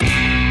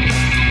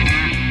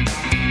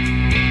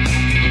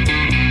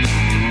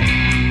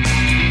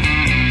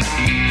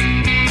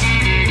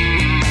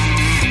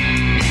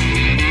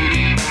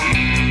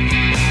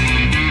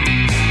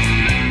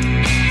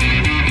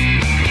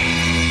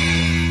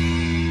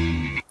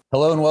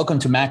Hello and welcome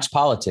to Max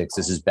Politics.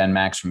 This is Ben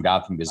Max from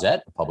Gotham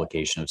Gazette, a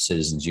publication of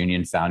Citizens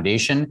Union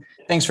Foundation.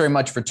 Thanks very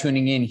much for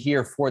tuning in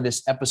here for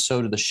this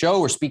episode of the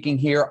show. We're speaking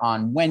here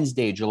on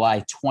Wednesday,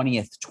 July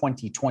 20th,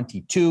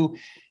 2022.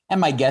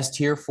 And my guest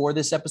here for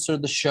this episode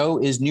of the show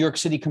is New York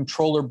City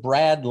Comptroller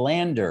Brad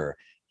Lander.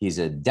 He's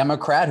a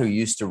Democrat who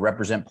used to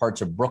represent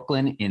parts of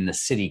Brooklyn in the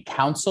city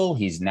council.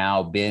 He's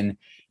now been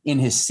in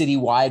his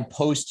citywide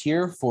post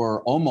here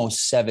for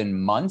almost 7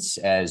 months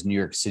as New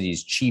York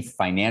City's chief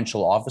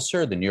financial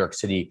officer. The New York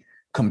City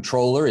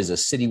Comptroller is a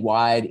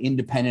citywide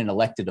independent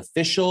elected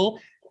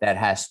official that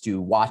has to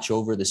watch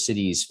over the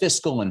city's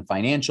fiscal and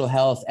financial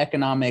health,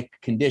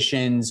 economic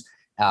conditions,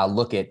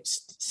 look at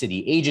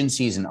city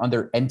agencies and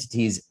other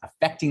entities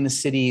affecting the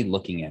city,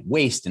 looking at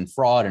waste and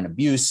fraud and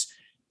abuse,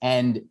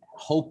 and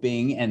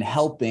hoping and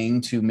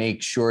helping to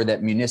make sure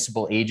that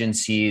municipal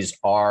agencies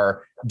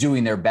are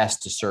doing their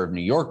best to serve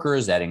New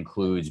Yorkers. That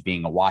includes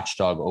being a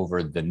watchdog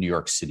over the New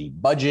York City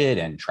budget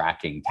and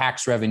tracking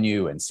tax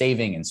revenue and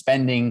saving and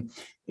spending.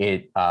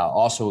 It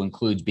also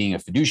includes being a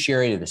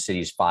fiduciary to the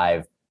city's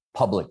 5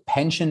 public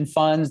pension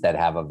funds that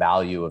have a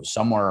value of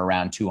somewhere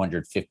around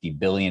 $250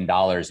 billion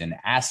in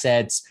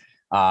assets,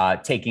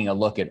 taking a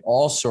look at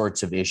all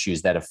sorts of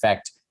issues that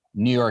affect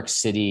New York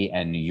City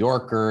and New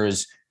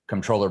Yorkers.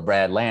 Comptroller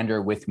Brad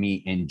Lander with me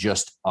in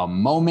just a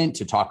moment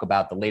to talk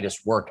about the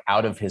latest work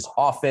out of his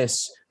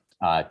office,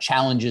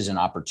 challenges and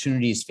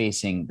opportunities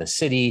facing the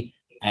city,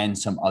 and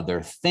some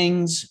other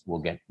things.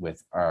 We'll get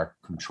with our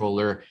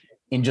comptroller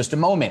in just a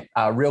moment.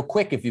 Real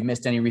quick, if you've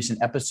missed any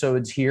recent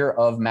episodes here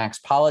of Max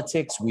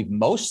Politics, we've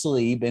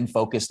mostly been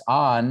focused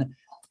on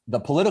the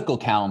political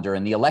calendar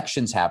and the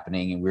elections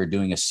happening. And we're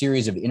doing a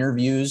series of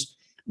interviews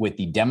with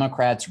the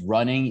Democrats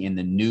running in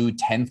the new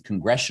 10th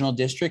congressional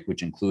district,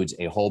 which includes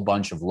a whole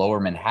bunch of lower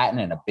Manhattan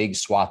and a big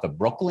swath of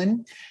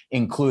Brooklyn,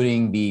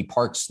 including the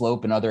Park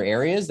Slope and other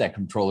areas that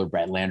Comptroller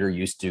Brad Lander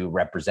used to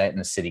represent in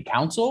the city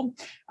council.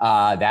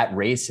 That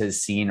race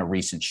has seen a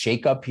recent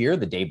shakeup here.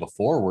 The day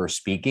before we're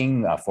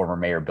speaking, former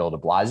Mayor Bill de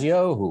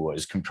Blasio, who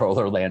was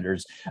Comptroller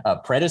Lander's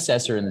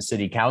predecessor in the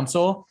city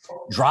council,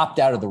 dropped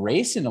out of the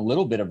race in a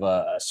little bit of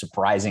a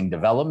surprising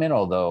development,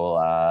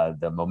 although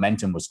the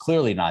momentum was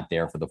clearly not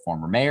there for the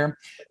former mayor.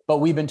 But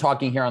we've been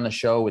talking here on the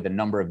show with a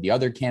number of the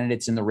other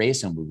candidates in the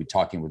race, and we'll be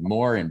talking with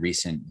more in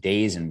recent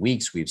days and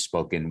weeks. We've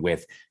spoken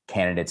with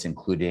candidates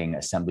including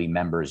Assembly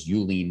members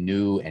Yuh-Line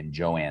Niou and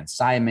Joanne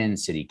Simon,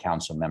 City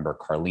Council member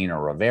Carlina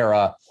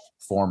Rivera,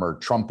 former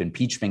Trump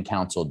impeachment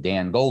counsel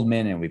Dan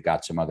Goldman, and we've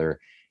got some other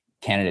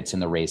candidates in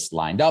the race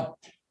lined up.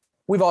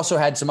 We've also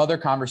had some other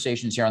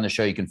conversations here on the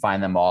show. You can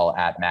find them all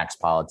at Max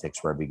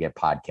Politics, wherever we get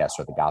podcasts,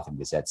 or the Gotham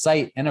Gazette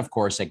site. And of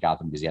course, at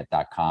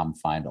GothamGazette.com,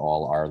 find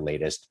all our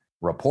latest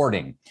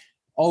reporting.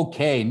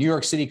 Okay, New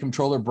York City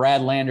Comptroller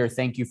Brad Lander,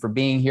 thank you for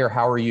being here.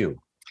 How are you?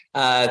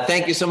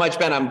 Thank you so much,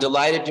 Ben. I'm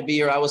delighted to be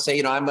here. I will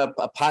say, I'm a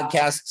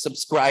podcast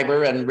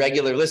subscriber and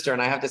regular listener,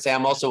 and I have to say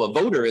I'm also a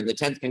voter in the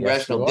 10th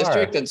Congressional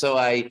District. And so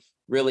I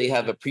really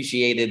have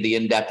appreciated the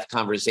in-depth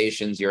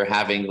conversations you're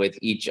having with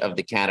each of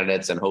the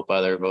candidates, and hope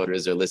other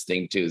voters are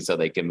listening too, so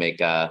they can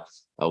make a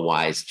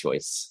wise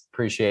choice.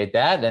 Appreciate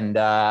that. And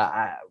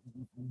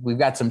we've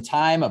got some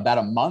time, about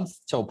a month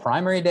till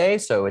primary day.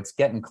 So it's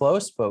getting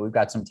close, but we've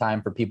got some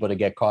time for people to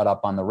get caught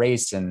up on the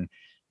race and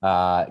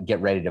get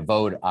ready to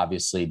vote.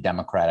 Obviously,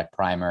 Democratic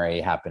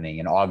primary happening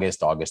in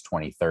August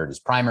 23rd is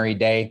primary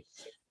day.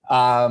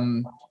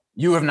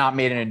 You have not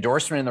made an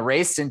endorsement in the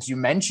race since you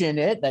mentioned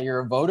it, that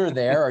you're a voter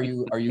there. Are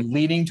you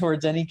leaning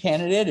towards any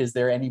candidate? Is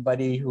there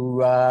anybody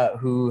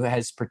who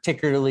has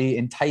particularly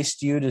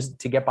enticed you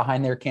to get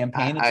behind their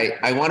campaign?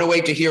 I want to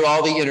wait to hear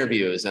all the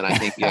interviews, and I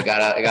think I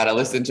gotta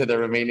listen to the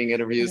remaining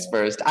interviews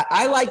first.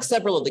 I like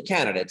several of the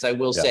candidates, I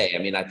will say. I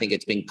mean, I think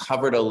it's been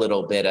covered a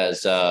little bit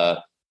as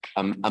a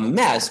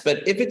mess,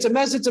 but if it's a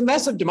mess, it's a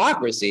mess of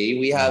democracy.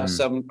 We have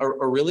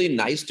a really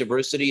nice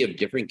diversity of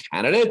different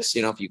candidates.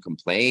 If you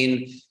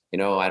complain,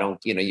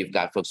 you've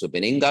got folks who've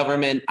been in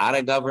government, out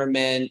of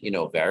government,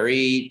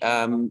 very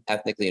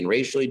ethnically and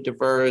racially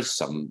diverse,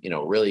 some,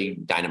 really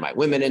dynamite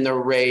women in the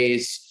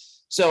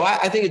race. So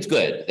I think it's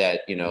good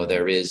that,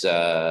 there is,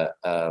 getting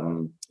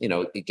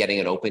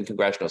an open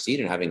congressional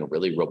seat and having a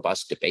really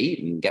robust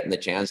debate and getting the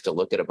chance to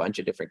look at a bunch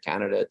of different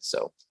candidates.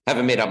 So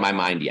haven't made up my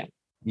mind yet.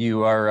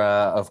 You are,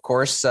 of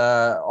course,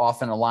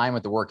 often aligned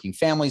with the Working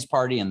Families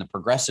Party and the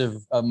progressive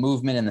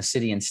movement in the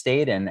city and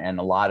state, and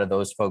a lot of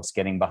those folks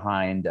getting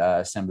behind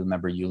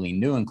Assemblymember Yuh-Line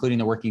Niou, including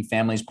the Working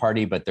Families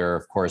Party. But there are,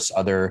 of course,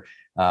 other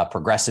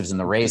progressives in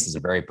the race. It's a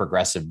very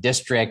progressive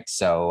district.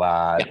 So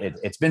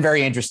it's been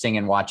very interesting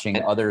in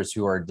watching others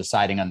who are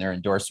deciding on their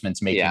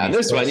endorsements.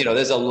 This one,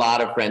 there's a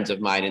lot of friends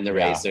of mine in the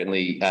race.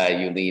 Certainly,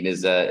 Yuh-Line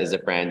is a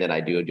friend, and I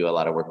do a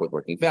lot of work with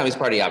Working Families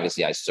Party.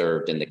 Obviously, I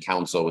served in the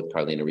council with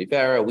Carlina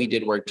Rivera. We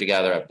did work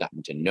together. I've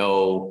gotten to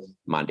know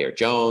Mondaire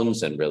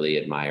Jones and really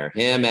admire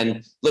him.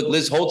 And look,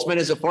 Liz Holtzman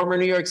is a former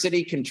New York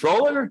City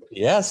controller.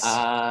 Yes.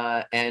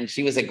 And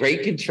she was a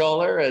great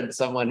controller and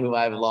someone who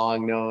I've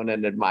long known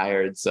and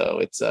admired. So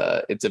it's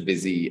a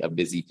busy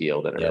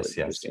field and a really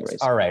interesting race.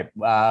 All right.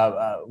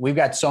 We've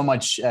got so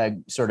much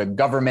sort of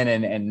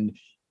government and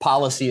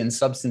policy and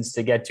substance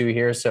to get to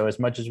here. So as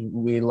much as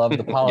we love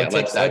the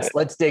politics,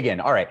 let's dig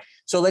in. All right.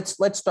 So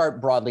let's start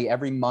broadly.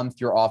 Every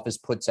month your office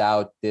puts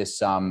out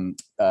this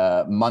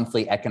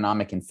monthly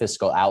economic and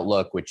fiscal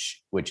outlook,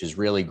 which is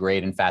really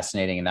great and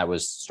fascinating. And that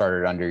was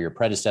started under your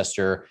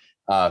predecessor,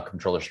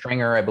 Comptroller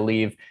Stringer, I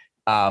believe.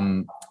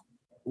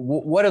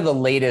 What are the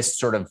latest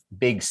sort of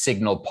big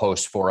signal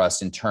posts for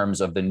us in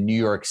terms of the New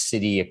York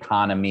City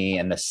economy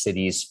and the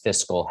city's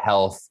fiscal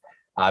health?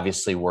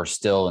 Obviously, we're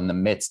still in the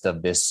midst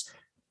of this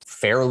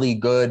fairly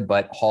good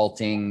but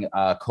halting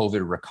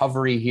COVID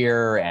recovery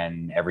here,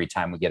 and every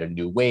time we get a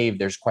new wave,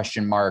 there's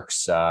question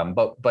marks.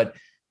 But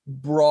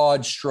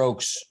broad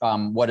strokes,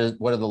 what are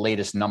the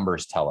latest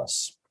numbers tell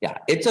us? Yeah,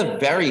 it's a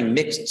very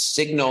mixed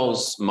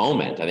signals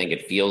moment. I think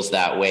it feels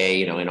that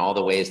way, in all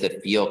the ways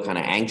that feel kind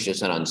of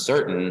anxious and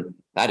uncertain.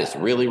 That is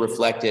really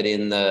reflected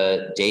in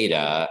the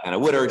data. And I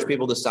would urge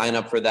people to sign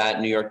up for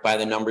that New York by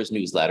the Numbers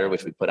newsletter,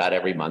 which we put out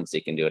every month. So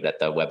you can do it at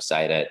the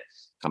website at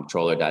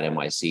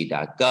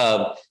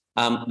comptroller.nyc.gov.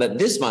 But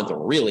this month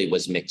really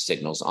was mixed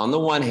signals. On the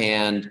one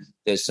hand,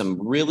 there's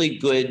some really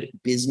good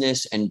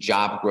business and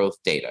job growth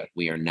data.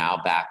 We are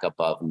now back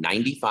above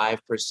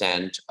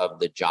 95% of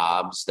the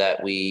jobs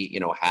that we,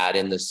 had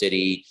in the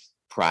city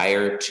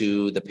prior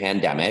to the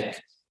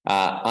pandemic.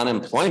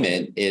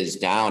 Unemployment is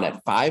down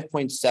at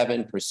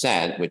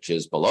 5.7%, which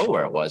is below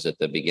where it was at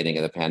the beginning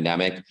of the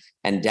pandemic,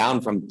 and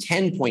down from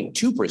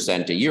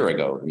 10.2% a year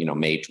ago,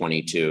 May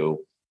 22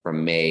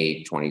 from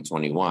May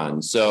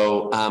 2021.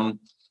 So,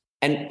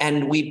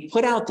 And we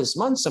put out this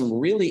month some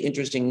really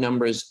interesting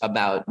numbers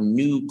about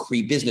new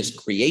business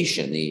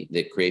creation,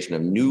 the creation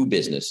of new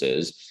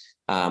businesses.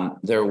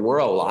 There were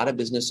a lot of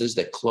businesses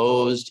that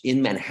closed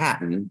in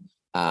Manhattan.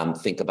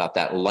 Think about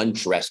that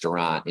lunch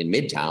restaurant in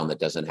Midtown that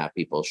doesn't have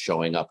people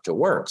showing up to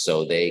work.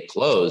 So they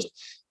closed.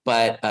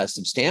 But a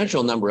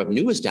substantial number of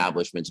new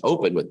establishments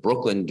opened, with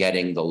Brooklyn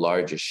getting the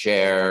largest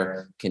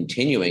share,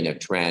 continuing a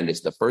trend.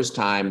 It's the first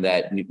time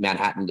that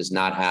Manhattan does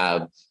not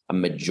have a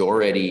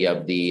majority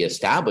of the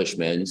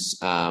establishments,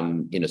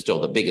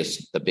 still the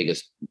biggest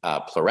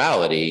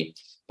plurality,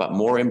 but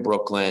more in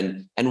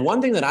Brooklyn. And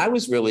one thing that I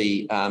was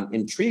really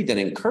intrigued and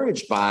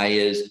encouraged by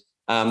is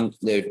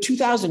there are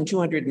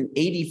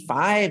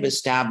 2,285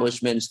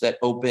 establishments that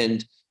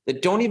opened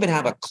that don't even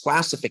have a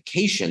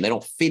classification. They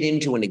don't fit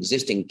into an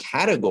existing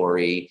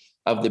category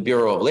of the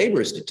Bureau of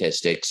Labor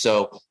Statistics.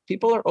 So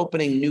people are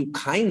opening new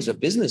kinds of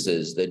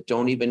businesses that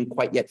don't even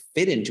quite yet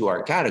fit into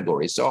our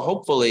categories. So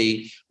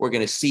hopefully we're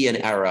going to see an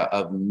era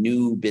of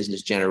new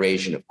business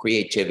generation, of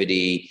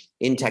creativity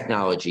in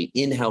technology,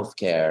 in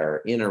healthcare,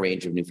 in a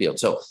range of new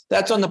fields. So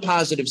that's on the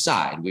positive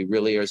side. We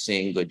really are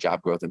seeing good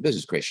job growth and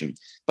business creation.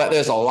 But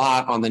there's a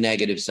lot on the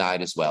negative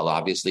side as well.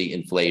 Obviously,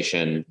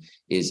 inflation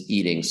is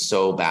eating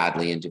so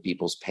badly into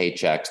people's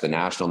paychecks. The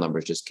national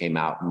numbers just came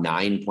out,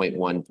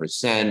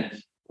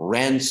 9.1%.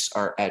 Rents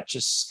are at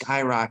just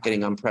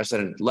skyrocketing,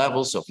 unprecedented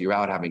levels. So if you're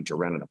out having to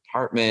rent an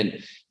apartment,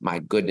 my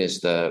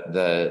goodness,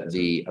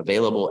 the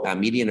available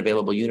median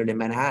available unit in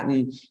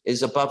Manhattan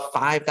is above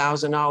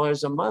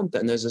 $5,000 a month,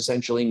 and there's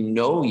essentially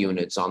no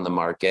units on the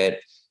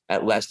market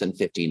at less than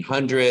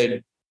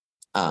 $1,500.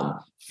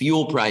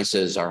 Fuel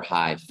prices are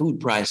high, food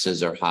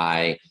prices are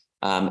high.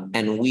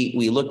 And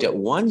we looked at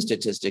one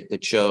statistic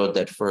that showed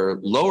that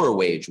for lower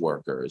wage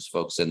workers,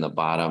 folks in the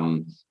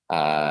bottom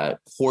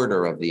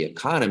quarter of the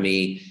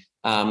economy,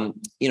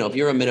 if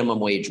you're a minimum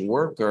wage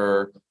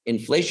worker,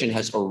 inflation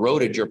has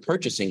eroded your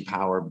purchasing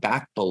power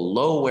back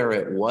below where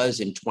it was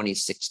in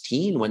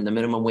 2016 when the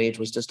minimum wage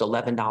was just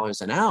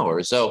 $11 an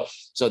hour. So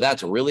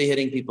that's really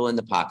hitting people in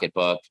the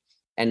pocketbook.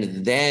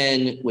 And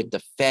then with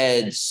the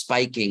Fed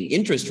spiking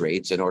interest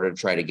rates in order to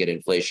try to get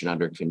inflation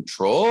under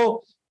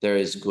control, there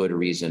is good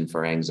reason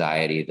for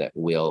anxiety that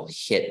we'll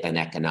hit an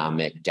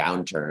economic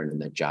downturn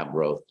and that job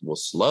growth will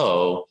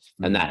slow.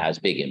 And that has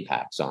big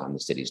impacts on the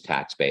city's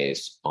tax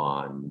base,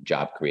 on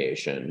job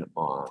creation,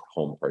 on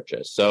home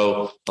purchase.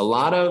 So a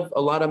lot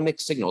of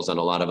mixed signals and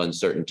a lot of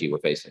uncertainty we're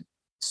facing.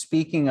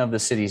 Speaking of the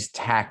city's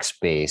tax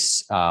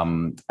base,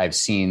 I've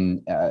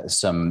seen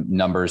some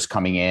numbers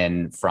coming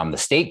in from the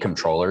state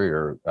comptroller,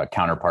 your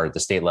counterpart at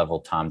the state level,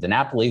 Tom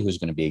DiNapoli, who's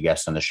going to be a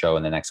guest on the show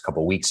in the next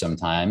couple of weeks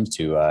sometime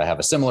to have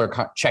a similar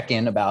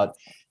check-in about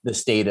the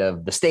state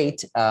of the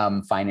state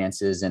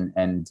finances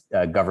and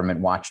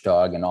government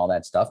watchdog and all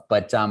that stuff.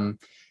 But some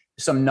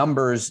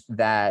numbers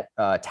that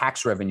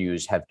tax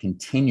revenues have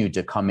continued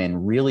to come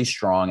in really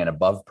strong and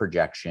above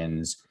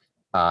projections.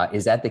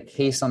 Is that the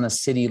case on the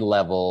city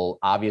level?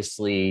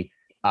 Obviously,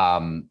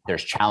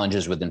 there's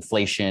challenges with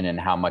inflation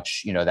and how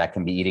much that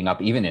can be eating up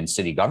even in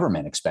city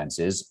government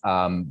expenses.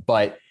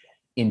 But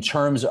in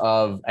terms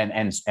of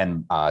and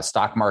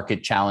stock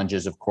market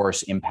challenges, of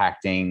course,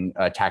 impacting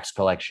tax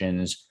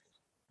collections.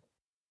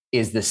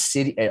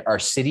 are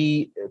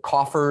city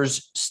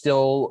coffers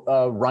still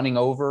running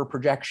over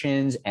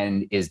projections?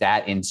 And is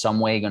that in some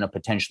way going to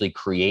potentially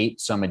create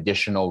some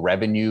additional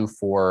revenue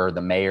for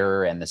the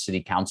mayor and the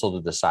city council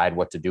to decide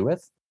what to do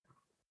with?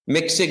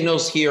 Mixed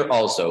signals here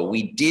also.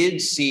 We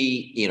did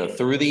see,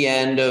 through the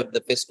end of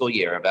the fiscal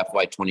year of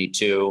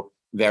FY22,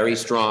 very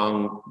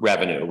strong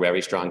revenue,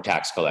 very strong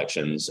tax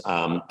collections.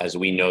 As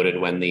we noted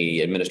when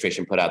the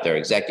administration put out their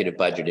executive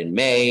budget in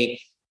May,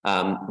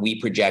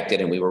 we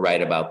projected, and we were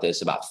right about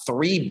this, about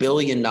 $3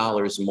 billion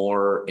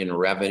more in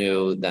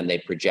revenue than they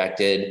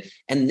projected.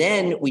 And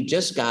then we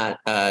just got,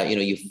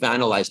 you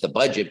finalize the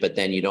budget, but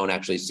then you don't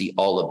actually see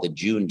all of the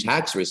June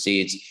tax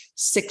receipts,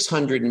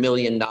 $600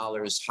 million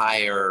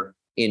higher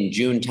in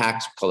June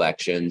tax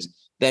collections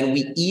than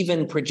we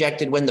even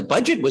projected when the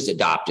budget was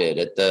adopted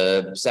at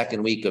the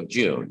second week of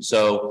June.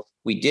 So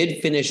we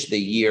did finish the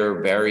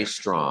year very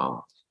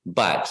strong.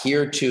 But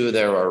here too,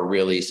 there are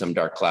really some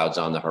dark clouds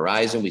on the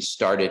horizon. We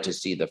started to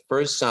see the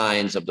first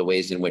signs of the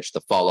ways in which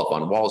the fall off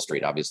on Wall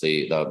Street.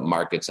 Obviously, the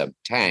markets have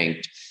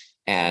tanked,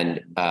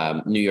 and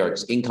New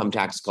York's income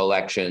tax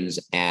collections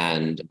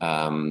and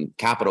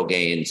capital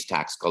gains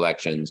tax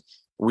collections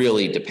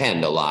really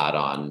depend a lot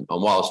on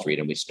Wall Street.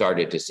 And we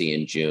started to see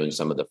in June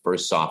some of the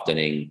first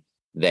softening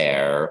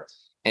there.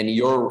 And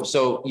you're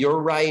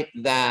right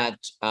that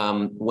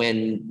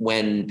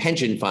when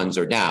pension funds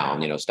are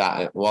down,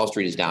 Wall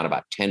Street is down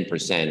about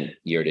 10%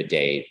 year to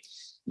date.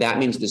 That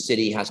means the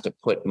city has to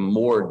put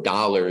more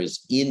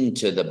dollars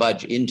into the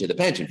budget, into the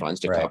pension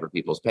funds to cover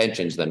people's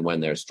pensions than when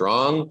they're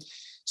strong.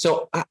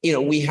 So,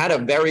 we had a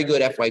very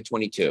good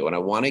FY22, and I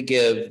want to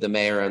give the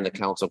mayor and the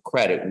council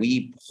credit.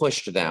 We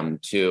pushed them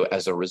to,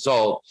 as a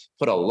result,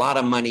 put a lot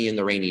of money in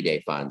the rainy day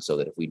fund so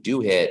that if we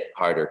do hit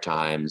harder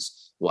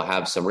times, we'll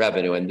have some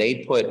revenue. And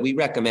we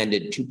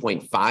recommended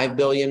 $2.5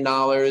 billion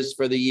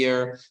for the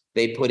year.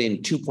 They put in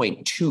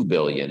 $2.2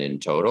 billion in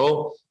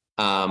total.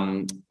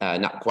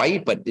 Not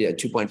quite, but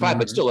 2.5,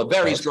 but still a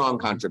very strong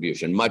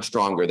contribution, much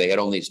stronger. They had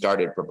only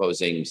started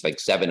proposing like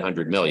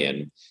 700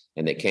 million,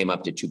 and they came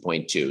up to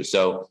 2.2.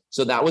 So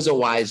that was a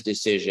wise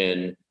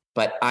decision,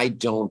 but I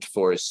don't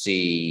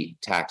foresee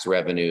tax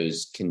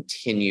revenues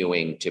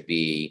continuing to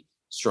be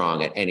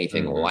strong at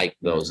anything like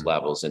those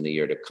levels in the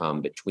year to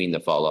come, between the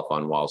fall off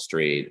on Wall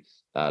Street,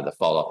 the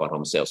fall off on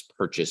home sales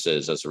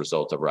purchases as a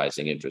result of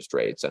rising interest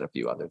rates, and a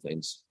few other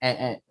things.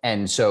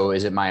 And so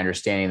is it my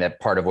understanding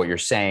that part of what you're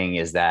saying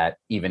is that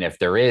even if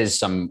there is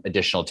some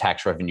additional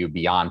tax revenue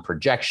beyond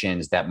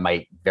projections, that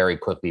might very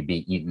quickly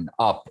be eaten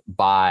up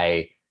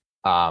by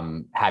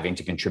having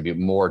to contribute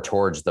more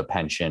towards the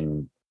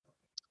pension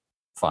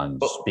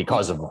funds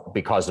because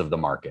of the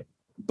market?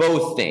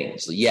 Both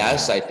things.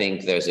 Yes, I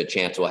think there's a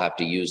chance we'll have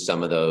to use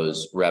some of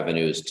those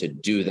revenues to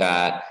do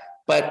that.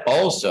 But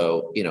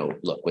also,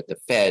 look, with the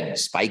Fed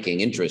spiking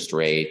interest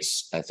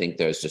rates, I think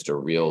there's just a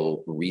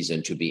real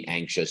reason to be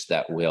anxious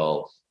that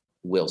we'll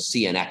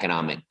see an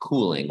economic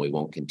cooling. We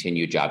won't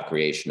continue job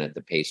creation at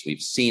the pace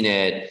we've seen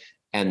it.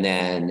 And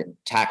then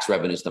tax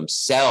revenues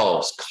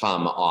themselves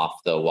come off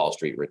the Wall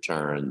Street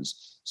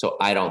returns. So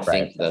I don't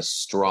think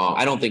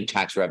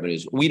tax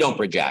revenues, we don't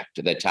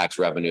project that tax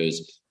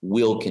revenues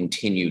will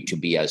continue to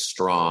be as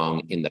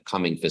strong in the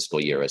coming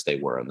fiscal year as they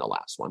were in the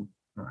last one.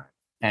 Right.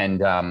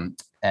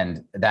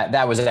 And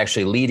that was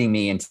actually leading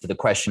me into the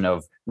question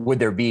of, would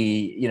there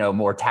be,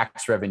 more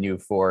tax revenue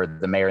for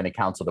the mayor and the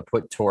council to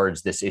put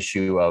towards this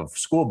issue of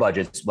school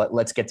budgets?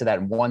 Let's get to that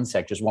in one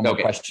sec. Just one more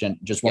question.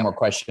 More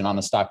question on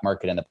the stock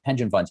market and the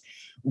pension funds.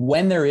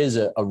 When there is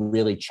a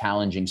really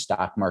challenging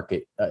stock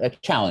market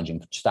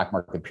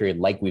period,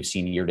 like we've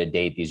seen year to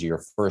date, these are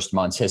your first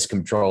months as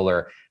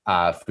controller,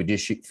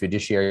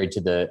 fiduciary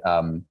to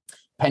the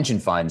pension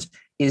funds.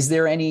 Is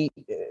there any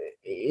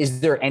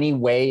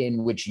way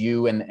in which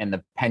you and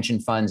the pension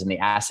funds and the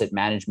asset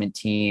management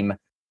team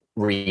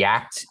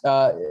react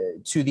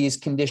to these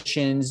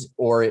conditions,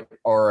 or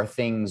are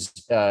things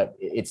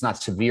it's not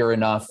severe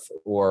enough,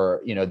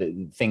 or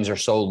things are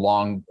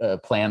so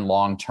planned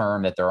long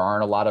term that there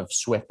aren't a lot of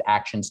swift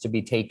actions to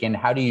be taken?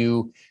 How do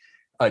you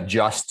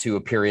adjust to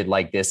a period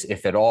like this,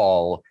 if at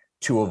all,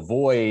 to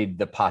avoid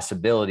the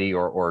possibility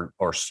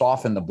or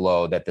soften the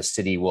blow that the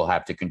city will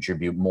have to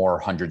contribute more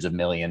hundreds of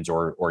millions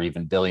or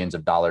even billions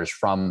of dollars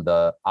from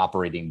the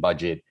operating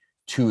budget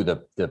to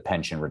the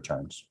pension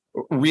returns?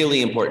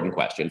 Really important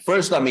question.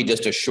 First, let me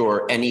just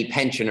assure any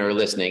pensioner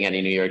listening,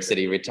 any New York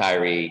City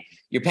retiree,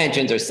 your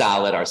pensions are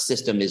solid. Our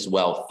system is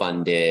well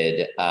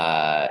funded.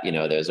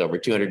 There's over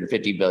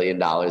 $250 billion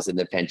in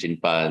the pension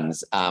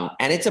funds.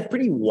 And it's a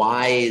pretty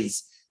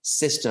wise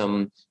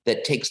system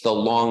that takes the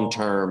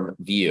long-term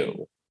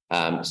view.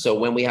 So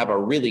when we have a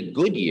really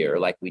good year,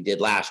 like we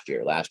did last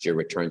year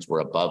returns were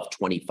above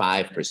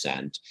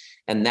 25%.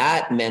 And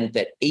that meant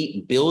that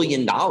 $8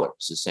 billion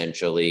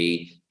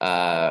essentially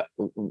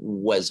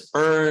was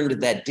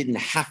earned that didn't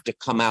have to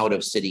come out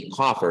of city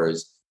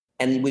coffers.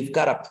 And we've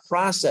got a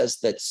process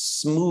that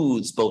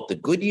smooths both the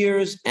good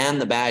years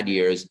and the bad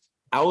years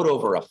out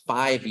over a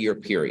 5-year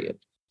period.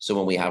 So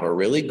when we have a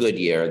really good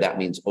year, that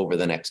means over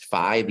the next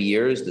 5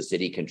 years, the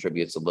city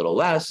contributes a little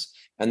less.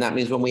 And that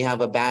means when we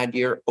have a bad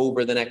year,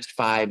 over the next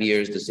 5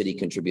 years, the city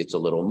contributes a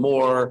little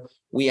more.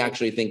 We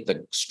actually think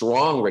the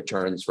strong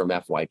returns from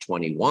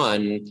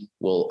FY21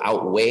 will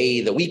outweigh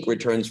the weak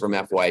returns from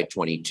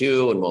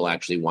FY22 and will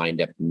actually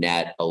wind up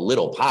net a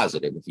little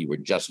positive if you were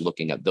just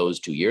looking at those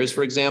 2 years,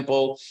 for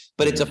example.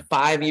 But it's a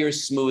 5-year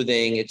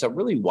smoothing. It's a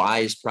really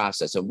wise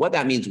process. And what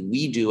that means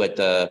we do at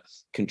the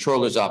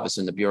Controller's Office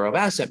in the Bureau of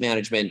Asset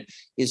Management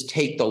is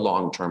take the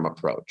long-term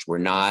approach. We're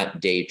not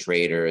day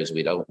traders.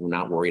 We're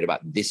not worried about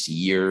this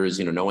year's,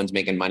 no one's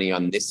making money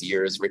on this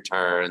year's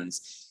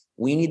returns.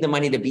 We need the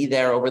money to be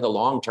there over the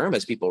long term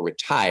as people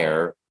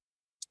retire.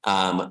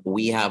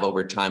 We have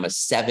over time a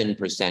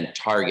 7%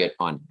 target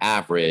on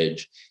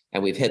average,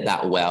 and we've hit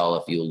that well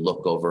if you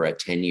look over a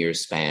 10-year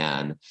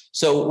span.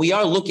 So we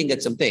are looking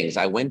at some things.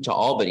 I went to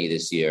Albany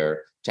this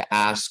year to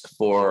ask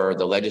for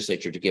the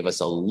legislature to give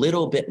us a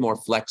little bit more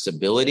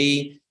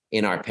flexibility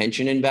in our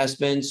pension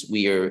investments.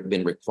 We have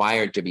been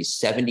required to be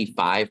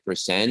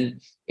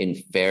 75% in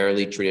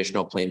fairly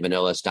traditional plain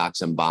vanilla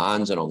stocks and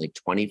bonds, and only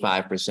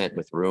 25%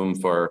 with room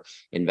for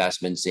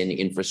investments in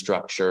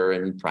infrastructure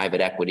and private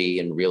equity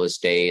and real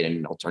estate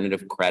and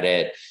alternative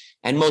credit.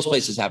 And most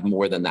places have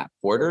more than that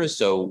quarter.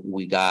 So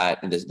we got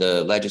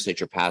the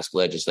legislature passed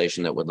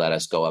legislation that would let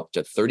us go up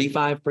to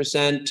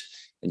 35%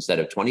 instead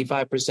of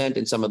 25%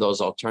 in some of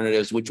those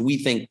alternatives, which we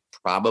think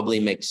probably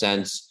makes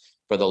sense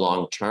for the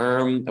long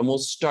term. And we'll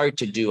start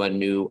to do a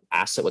new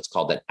asset, what's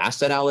called an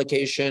asset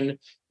allocation,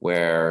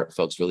 where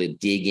folks really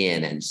dig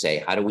in and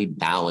say, how do we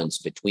balance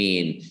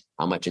between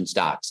how much in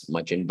stocks, how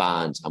much in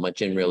bonds, how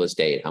much in real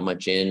estate, how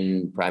much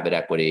in private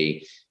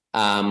equity?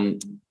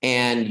 And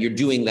you're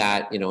doing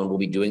that, and we'll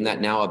be doing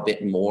that now a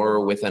bit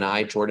more with an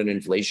eye toward an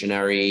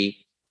inflationary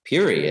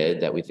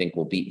period that we think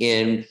will be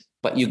in.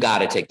 But you got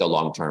to take the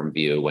long-term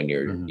view when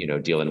you're,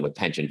 dealing with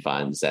pension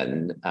funds,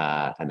 and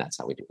that's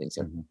how we do things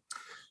here. Mm-hmm.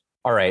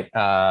 All right.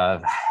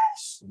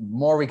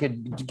 More we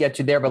could get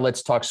to there, but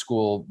let's talk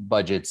school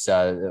budgets.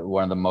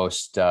 One of the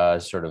most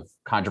sort of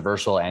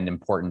controversial and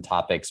important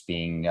topics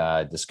being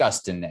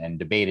discussed and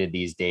debated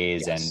these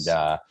days. Yes.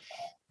 And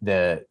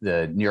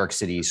the New York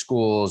City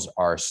schools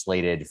are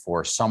slated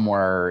for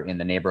somewhere in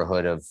the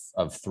neighborhood of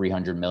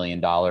 $300 million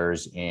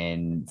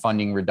in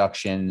funding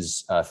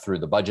reductions through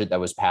the budget that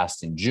was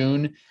passed in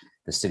June.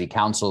 The city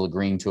council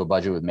agreeing to a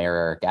budget with Mayor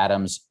Eric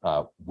Adams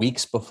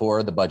weeks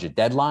before the budget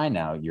deadline.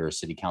 Now, you're a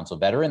city council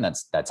veteran.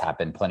 That's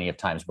happened plenty of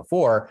times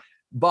before.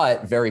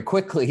 But very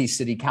quickly,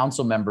 city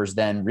council members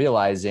then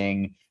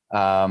realizing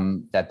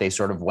that they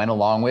sort of went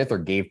along with or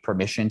gave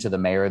permission to the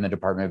mayor and the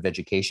Department of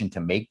Education to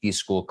make these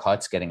school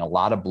cuts, getting a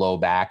lot of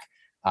blowback.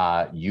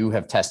 You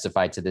have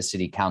testified to the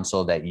city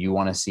council that you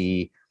want to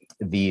see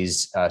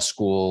these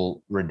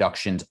school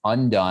reductions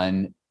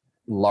undone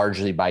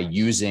largely by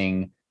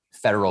using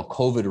federal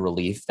COVID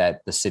relief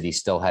that the city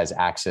still has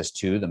access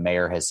to. The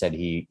mayor has said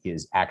he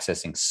is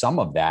accessing some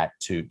of that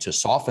to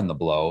soften the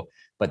blow,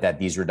 but that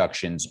these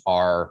reductions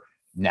are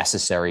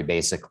necessary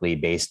basically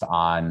based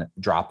on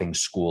dropping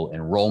school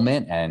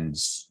enrollment, and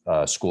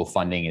school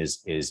funding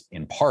is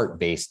in part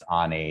based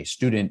on a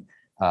student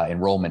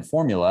enrollment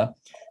formula.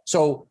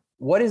 So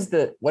what is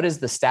the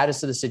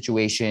status of the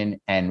situation,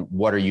 and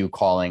what are you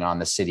calling on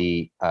the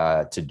city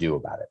to do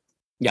about it?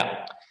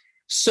 Yeah.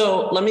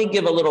 So let me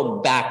give a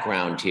little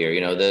background here.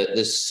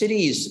 The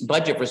city's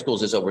budget for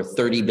schools is over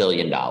 $30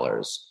 billion.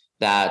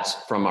 That's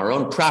from our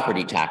own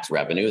property tax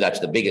revenue. That's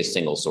the biggest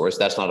single source.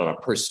 That's not on a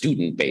per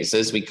student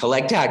basis. We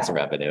collect tax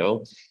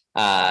revenue.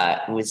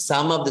 With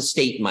some of the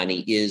state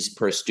money is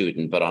per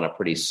student, but on a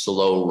pretty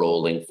slow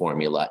rolling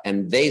formula.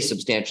 And they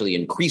substantially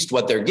increased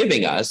what they're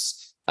giving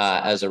us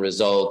as a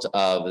result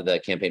of the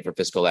Campaign for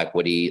Fiscal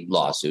Equity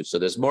lawsuit. So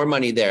there's more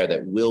money there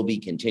that will be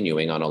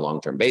continuing on a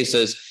long-term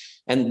basis.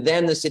 And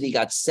then the city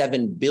got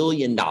 $7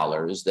 billion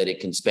that it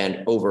can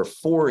spend over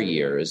 4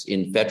 years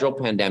in federal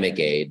pandemic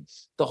aid,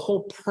 the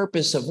whole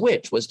purpose of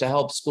which was to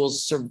help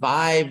schools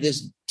survive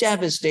this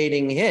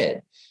devastating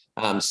hit.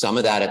 Some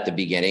of that at the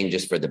beginning,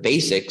 just for the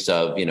basics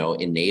of,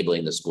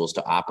 enabling the schools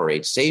to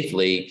operate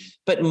safely.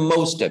 But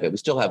most of it, we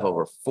still have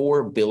over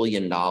 $4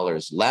 billion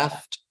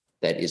left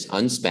that is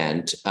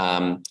unspent,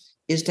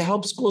 is to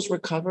help schools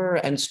recover.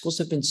 And schools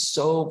have been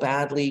so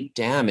badly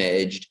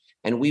damaged,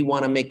 and we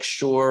want to make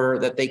sure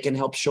that they can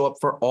help show up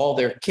for all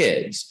their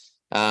kids.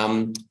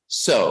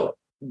 So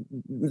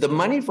the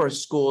money for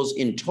schools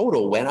in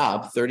total went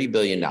up $30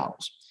 billion.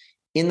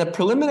 In the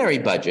preliminary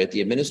budget,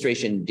 the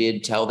administration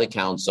did tell the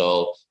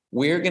council,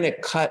 we're going to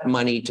cut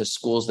money to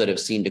schools that have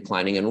seen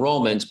declining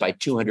enrollments by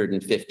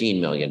 $215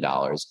 million.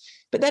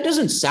 But that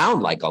doesn't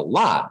sound like a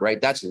lot,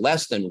 right? That's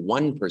less than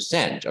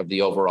 1% of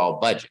the overall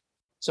budget.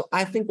 So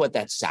I think what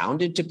that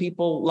sounded to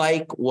people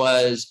like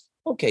was,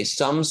 okay,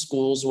 some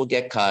schools will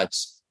get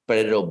cuts, but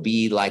it'll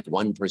be like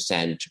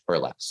 1% or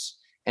less.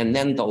 And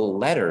then the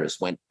letters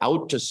went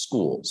out to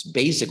schools,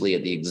 basically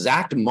at the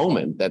exact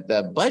moment that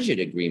the budget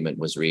agreement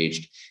was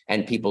reached,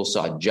 and people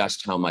saw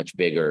just how much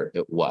bigger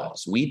it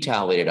was. We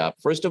tallied it up.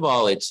 First of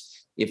all,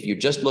 it's if you're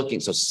just looking,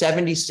 so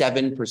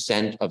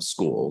 77% of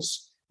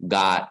schools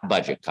got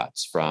budget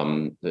cuts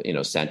from,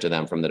 sent to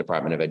them from the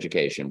Department of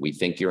Education. We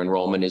think your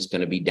enrollment is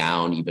going to be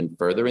down even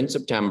further in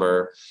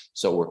September.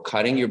 So we're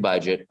cutting your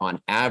budget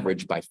on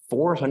average by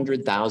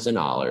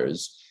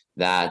 $400,000.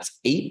 That's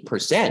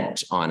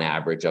 8% on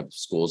average of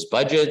schools'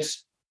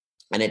 budgets.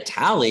 And it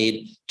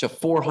tallied to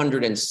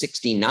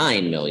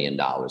 $469 million,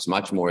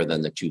 much more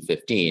than the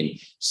 215.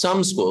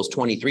 Some schools,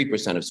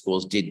 23% of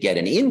schools did get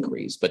an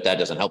increase, but that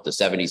doesn't help the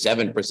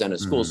 77% of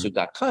schools who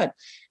got cut.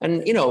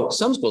 And,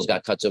 some schools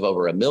got cuts of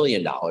over $1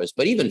 million,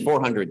 but even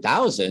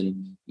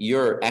 400,000,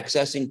 you're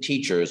accessing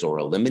teachers or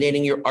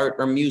eliminating your art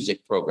or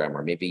music program,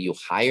 or maybe you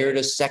hired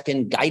a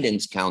second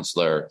guidance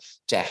counselor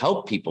to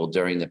help people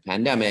during the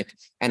pandemic.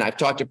 And I've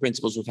talked to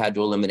principals who've had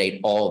to eliminate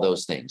all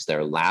those things,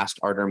 their last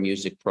art or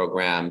music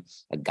program,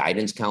 a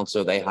guidance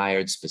counselor they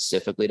hired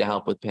specifically to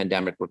help with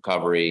pandemic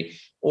recovery,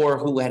 or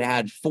who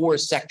had 4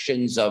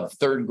 sections of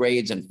third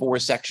grades and 4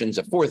 sections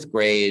of fourth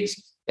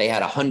grades. They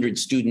had 100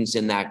 students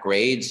in that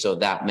grade. So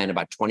that meant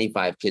about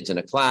 25 kids in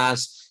a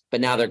class,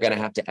 but now they're going to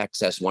have to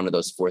access one of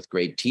those fourth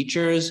grade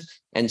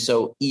teachers. And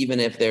so even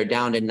if they're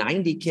down to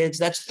 90 kids,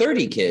 that's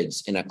 30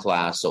 kids in a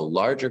class. So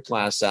larger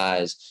class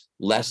size,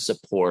 less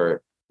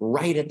support,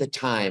 right at the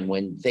time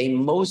when they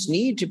most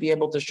need to be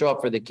able to show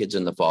up for the kids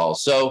in the fall.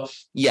 So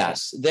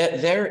yes,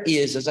 there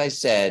is, as I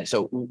said,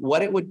 so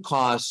what it would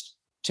cost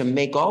to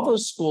make all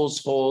those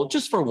schools whole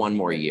just for one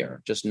more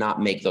year, just not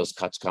make those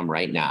cuts come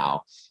right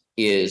now,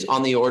 is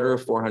on the order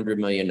of $400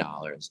 million.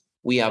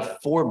 We have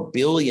 $4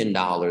 billion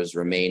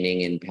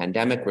remaining in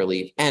pandemic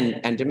relief.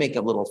 And to make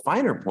a little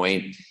finer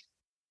point,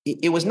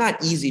 it was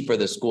not easy for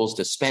the schools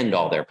to spend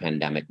all their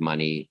pandemic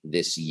money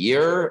this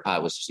year.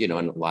 It was, in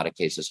a lot of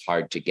cases,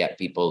 hard to get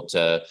people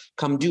to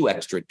come do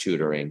extra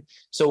tutoring.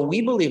 So we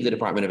believe the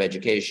Department of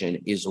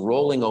Education is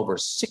rolling over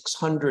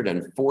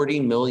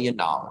 $640 million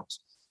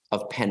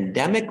of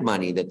pandemic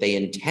money that they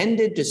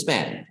intended to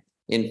spend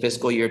in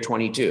fiscal year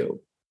 22.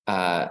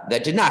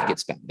 That did not get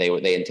spent.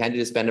 They intended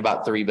to spend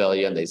about $3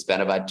 billion. They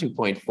spent about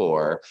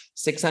 2.4,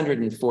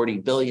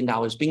 $640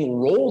 billion being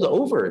rolled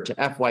over to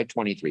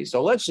FY23.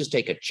 So let's just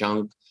take a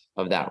chunk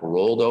of that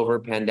rolled over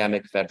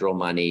pandemic federal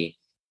money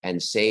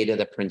and say to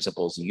the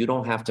principals, you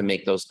don't have to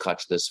make those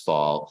cuts this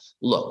fall.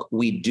 Look,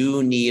 we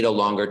do need a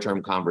longer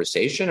term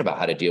conversation about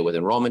how to deal with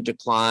enrollment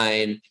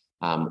decline.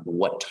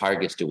 What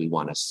targets do we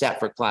want to set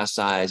for class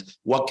size?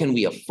 What can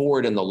we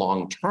afford in the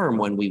long term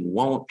when we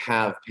won't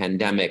have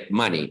pandemic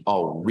money?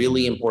 All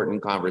really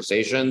important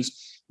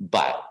conversations,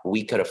 but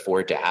we could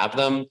afford to have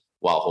them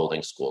while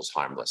holding schools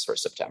harmless for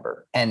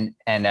September. And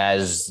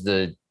as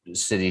the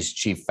city's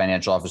chief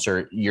financial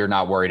officer, you're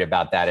not worried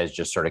about that as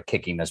just sort of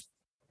kicking this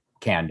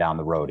can down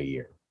the road a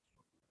year?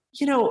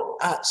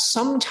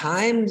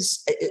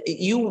 Sometimes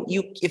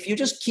if you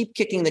just keep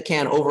kicking the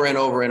can over and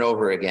over and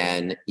over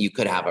again, you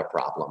could have a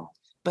problem.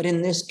 But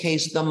in this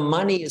case, the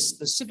money is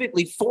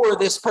specifically for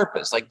this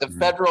purpose. Like the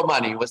federal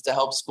money was to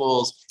help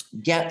schools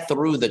get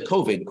through the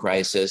COVID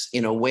crisis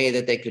in a way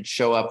that they could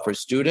show up for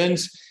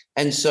students.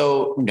 And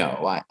so,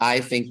 no,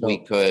 I think we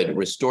could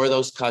restore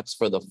those cuts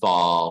for the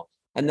fall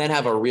and then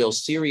have a real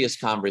serious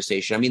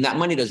conversation. I mean, that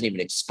money doesn't even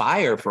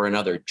expire for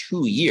another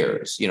 2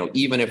 years.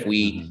 Even if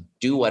we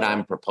do what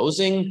I'm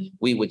proposing,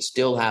 we would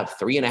still have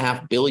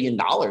 $3.5 billion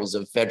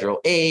of federal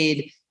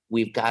aid.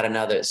 We've got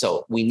another.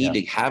 So we need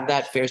to have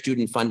that Fair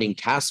Student Funding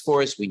Task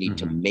Force. We need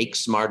to make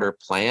smarter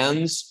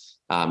plans.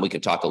 We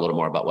could talk a little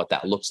more about what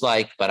that looks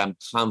like, but I'm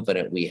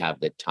confident we have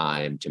the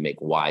time to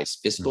make wise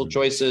fiscal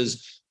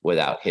choices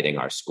without hitting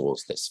our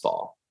schools this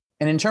fall.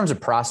 And in terms of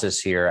process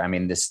here, I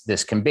mean,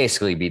 this can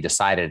basically be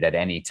decided at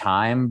any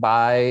time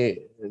by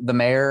the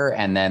mayor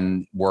and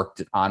then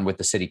worked on with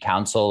the city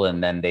council.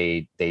 And then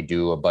they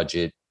do a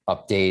budget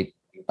update,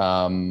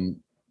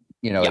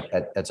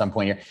 at some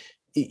point here.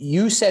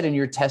 You said in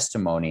your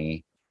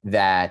testimony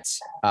that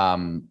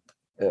to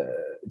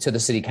the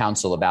city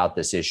council about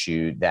this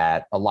issue,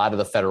 that a lot of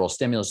the federal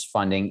stimulus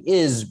funding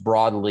is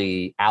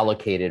broadly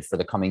allocated for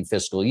the coming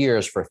fiscal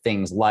years for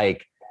things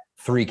like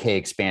 3K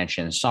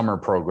expansion, summer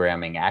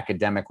programming,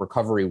 academic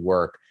recovery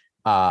work,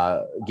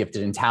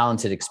 gifted and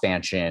talented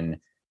expansion,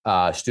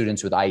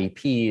 students with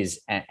IEPs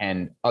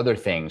and other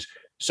things.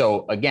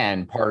 So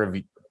again, part of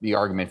the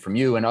argument from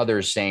you and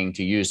others saying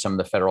to use some of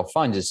the federal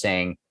funds is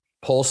saying,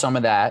 pull some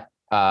of that,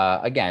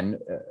 a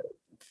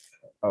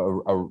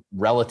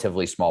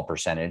relatively small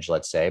percentage,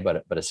 let's say,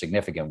 but a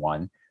significant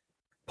one,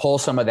 pull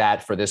some of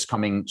that for this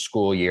coming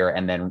school year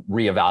and then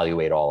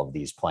reevaluate all of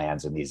these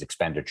plans and these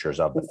expenditures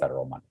of the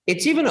federal money.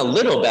 It's even a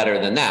little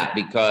better than that,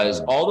 because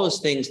all those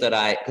things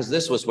because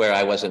this was where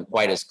I wasn't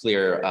quite as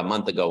clear a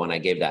month ago when I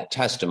gave that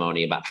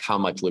testimony about how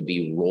much would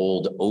be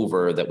rolled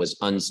over that was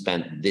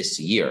unspent this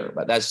year.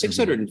 But that's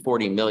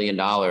 $640 million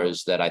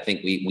that I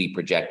think we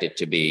projected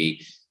to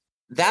be.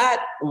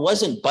 That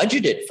wasn't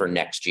budgeted for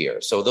next year.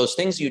 So those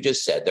things you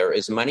just said, there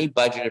is money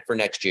budgeted for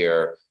next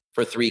year.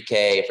 for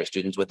 3K, for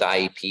students with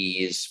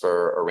IEPs,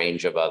 for a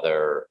range of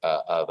other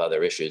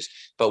issues.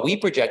 But we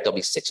project there'll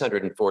be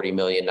 $640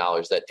 million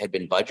that had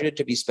been budgeted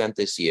to be spent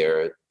this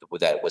year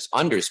that was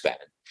underspent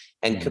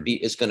and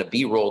is going to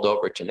be rolled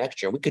over to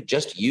next year. We could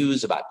just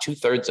use about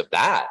 2/3 of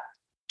that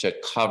to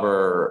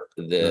cover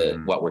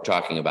what we're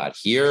talking about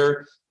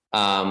here.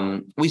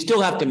 We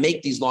still have to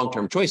make these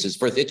long-term choices.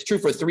 It's true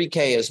for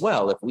 3K as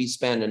well. If we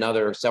spend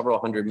another several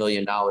 $100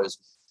 million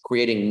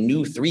creating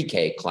new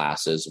 3K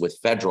classes with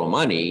federal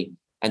money,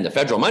 and the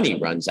federal money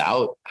runs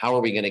out, how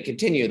are we going to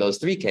continue those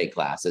 3K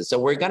classes? So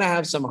we're going to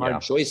have some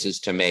hard choices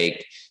to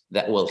make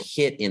that will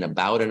hit in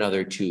about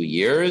another 2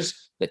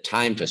 years. The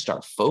time to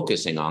start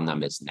focusing on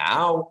them is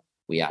now.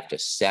 We have to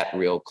set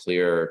real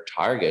clear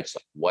targets.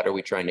 Like, what are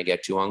we trying to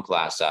get to on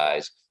class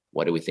size?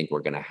 What do we think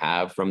we're going to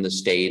have from the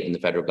state and the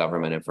federal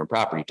government and from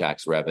property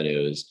tax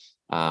revenues?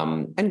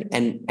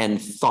 And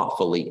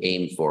thoughtfully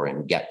aim for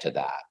and get to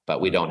that.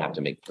 But we don't have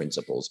to make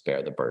principals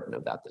bear the burden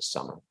of that this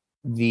summer.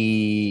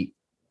 The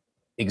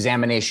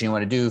examination you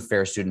want to do,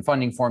 fair student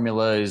funding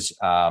formulas,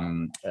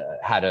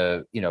 how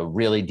to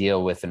really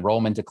deal with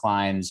enrollment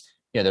declines.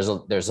 There's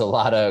a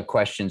lot of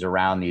questions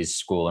around these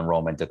school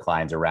enrollment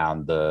declines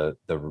around the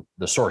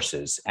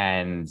sources,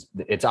 and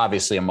it's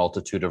obviously a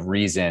multitude of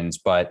reasons,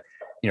 but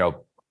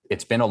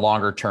it's been a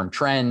longer term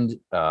trend.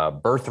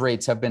 Birth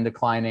rates have been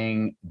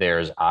declining.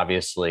 There's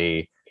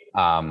obviously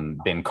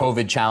been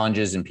COVID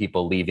challenges and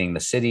people leaving the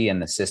city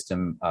and the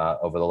system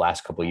over the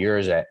last couple of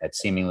years at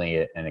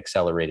seemingly an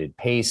accelerated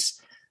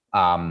pace.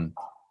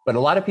 But a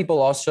lot of people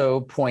also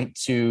point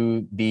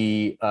to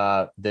the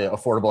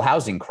affordable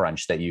housing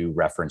crunch that you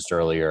referenced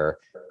earlier.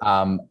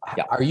 How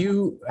are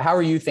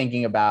you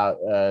thinking about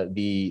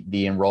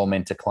the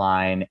enrollment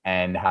decline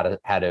and how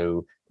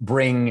to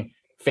bring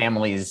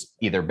families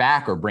either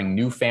back or bring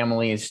new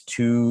families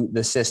to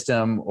the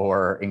system,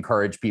 or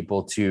encourage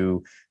people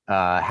to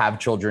have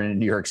children in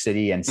New York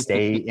City and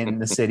stay in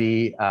the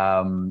city?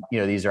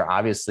 These are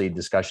obviously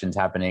discussions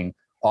happening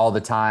all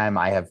the time.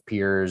 I have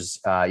peers,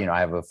 I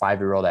have a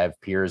 5-year-old, I have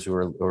peers who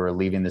are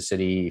leaving the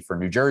city for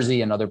New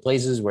Jersey and other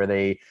places where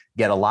they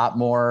get a lot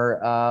more,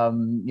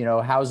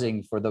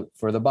 housing for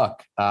the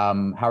buck.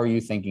 How are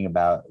you thinking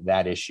about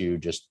that issue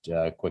just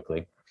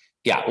quickly?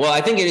 Yeah, well, I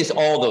think it is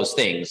all those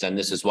things, and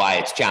this is why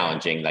it's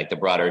challenging. Like the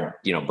broader,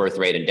 birth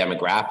rate and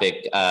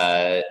demographic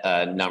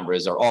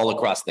numbers are all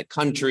across the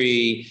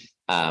country.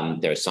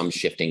 There's some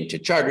shifting to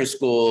charter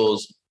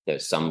schools.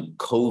 There's some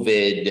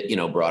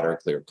COVID, broader,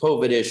 clear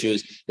COVID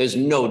issues. There's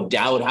no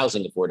doubt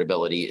housing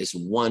affordability is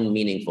one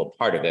meaningful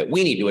part of it.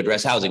 We need to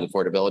address housing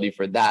affordability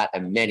for that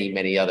and many,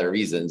 many other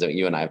reasons.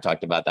 You and I have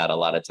talked about that a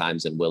lot of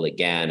times and will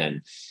again.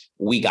 And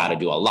we got to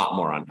do a lot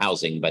more on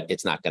housing, but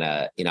it's not going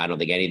to, I don't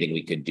think anything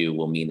we could do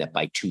will mean that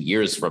by 2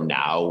 years from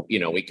now,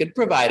 we could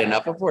provide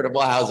enough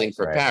affordable housing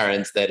for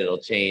parents that it'll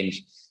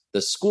change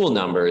the school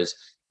numbers.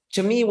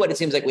 To me, what it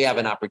seems like we have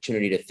an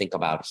opportunity to think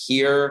about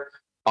here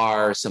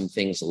are some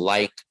things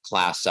like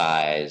class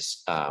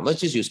size. Let's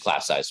just use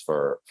class size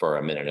for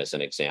a minute as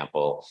an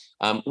example.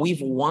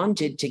 We've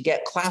wanted to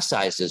get class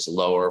sizes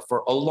lower for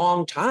a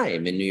long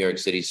time in New York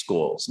City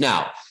schools.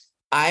 Now,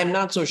 I'm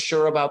not so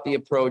sure about the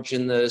approach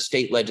in the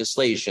state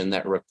legislation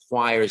that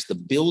requires the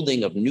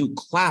building of new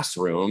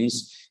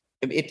classrooms.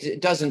 It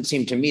doesn't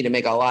seem to me to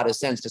make a lot of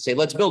sense to say,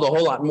 let's build a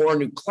whole lot more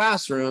new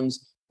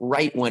classrooms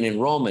right when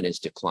enrollment is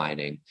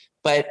declining.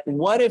 But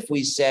what if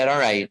we said, all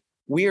right,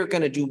 we are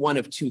going to do one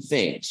of two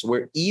things.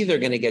 We're either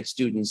going to get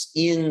students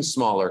in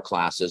smaller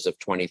classes of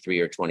 23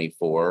 or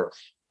 24,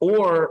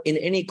 or in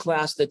any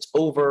class that's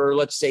over,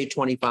 let's say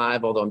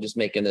 25, although I'm just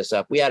making this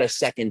up, we add a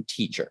second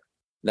teacher.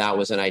 That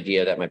was an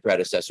idea that my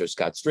predecessor,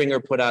 Scott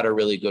Stringer, put out a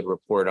really good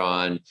report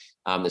on.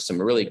 There's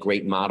some really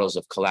great models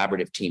of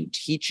collaborative team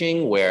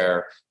teaching,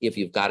 where if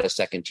you've got a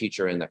second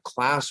teacher in the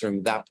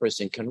classroom, that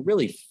person can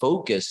really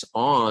focus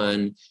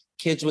on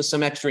kids with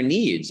some extra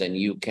needs, and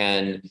you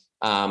can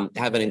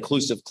have an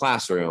inclusive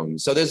classroom.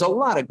 So there's a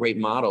lot of great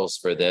models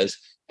for this.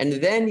 And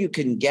then you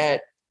can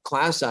get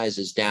class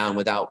sizes down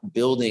without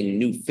building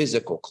new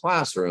physical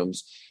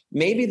classrooms.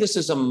 Maybe this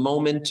is a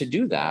moment to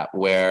do that,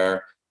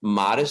 where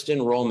modest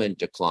enrollment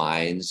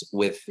declines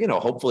with,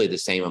 hopefully the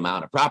same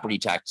amount of property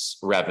tax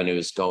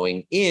revenues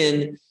going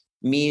in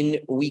mean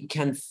we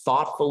can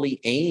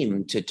thoughtfully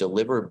aim to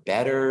deliver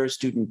better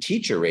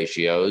student-teacher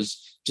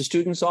ratios to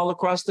students all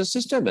across the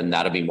system. And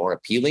that'll be more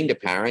appealing to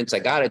parents. I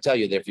got to tell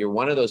you that if you're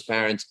one of those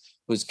parents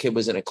whose kid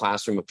was in a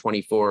classroom of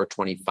 24 or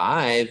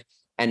 25,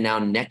 and now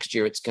next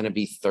year it's going to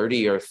be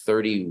 30 or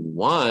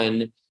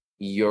 31,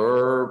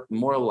 you're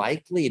more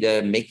likely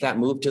to make that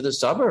move to the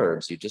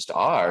suburbs. You just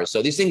are.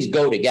 So these things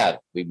go together.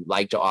 We'd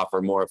like to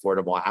offer more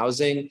affordable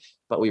housing,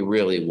 but we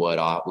really would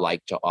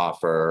like to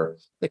offer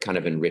the kind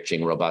of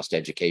enriching, robust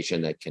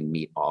education that can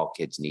meet all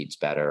kids' needs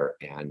better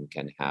and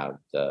can have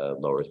the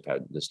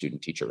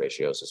student-teacher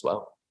ratios as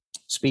well.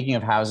 Speaking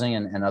of housing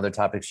and other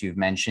topics you've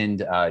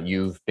mentioned,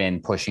 you've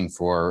been pushing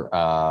for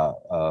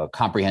a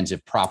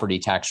comprehensive property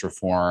tax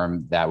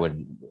reform that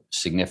would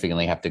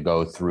significantly have to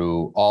go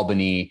through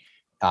Albany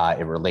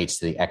It relates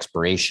to the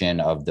expiration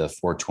of the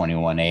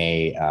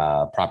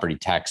 421A property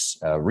tax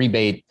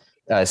rebate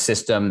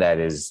system that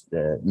is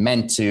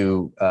meant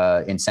to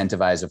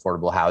incentivize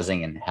affordable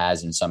housing and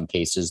has in some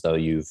cases, though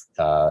you've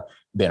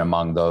been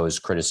among those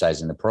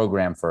criticizing the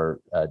program for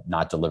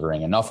not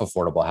delivering enough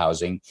affordable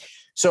housing.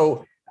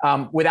 So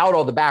without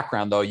all the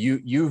background, though,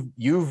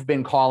 you've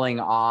been calling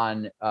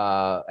on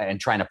and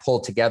trying to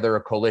pull together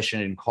a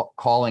coalition and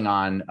calling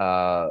on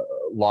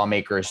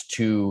lawmakers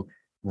to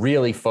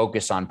really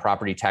focus on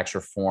property tax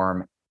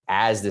reform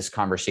as this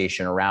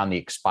conversation around the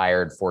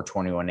expired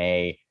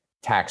 421A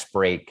tax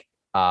break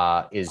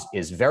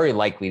is very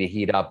likely to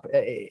heat up.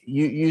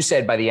 You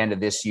said by the end of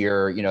this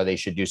year, they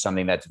should do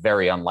something that's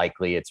very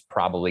unlikely. It's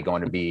probably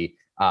going to be,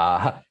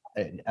 for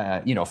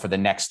the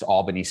next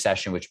Albany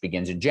session, which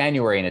begins in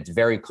January. And it's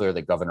very clear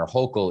that Governor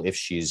Hochul, if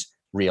she's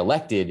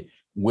reelected,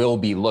 will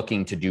be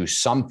looking to do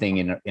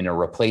something in a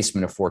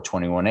replacement of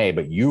 421A.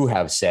 But you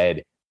have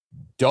said,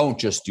 don't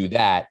just do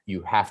that.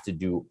 You have to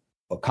do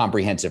a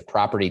comprehensive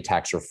property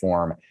tax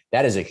reform.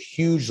 That is a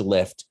huge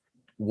lift.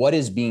 What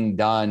is being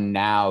done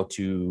now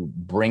to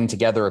bring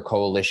together a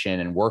coalition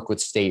and work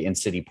with state and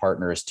city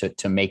partners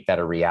to make that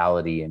a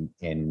reality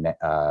in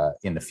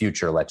the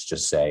future? Let's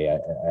just say,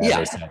 as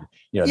I said,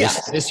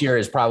 this year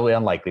is probably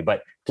unlikely,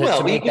 but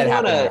to make that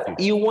happen,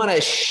 you want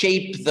to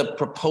shape the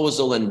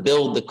proposal and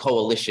build the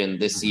coalition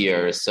this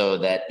year so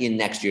that in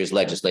next year's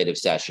legislative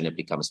session it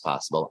becomes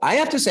possible. I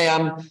have to say,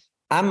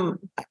 I'm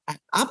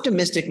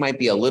optimistic might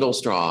be a little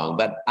strong,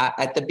 but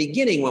at the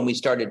beginning when we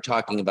started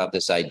talking about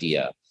this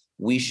idea,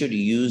 we should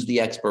use the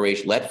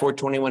expiration, let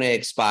 421A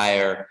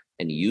expire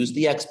and use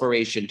the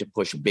expiration to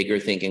push bigger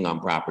thinking on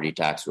property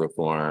tax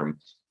reform.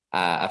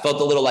 I felt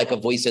a little like a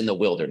voice in the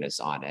wilderness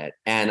on it.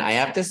 And I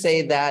have to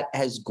say that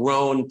has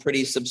grown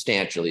pretty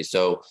substantially.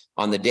 So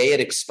on the day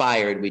it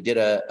expired, we did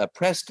a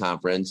press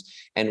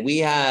conference and we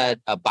had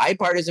a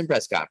bipartisan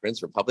press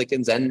conference,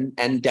 Republicans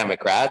and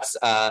Democrats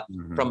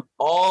from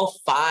all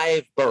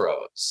 5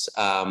 boroughs,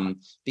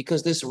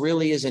 because this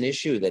really is an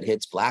issue that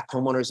hits Black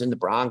homeowners in the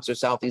Bronx or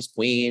Southeast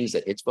Queens,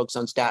 that hits folks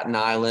on Staten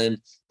Island,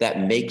 that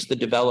makes the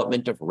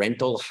development of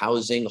rental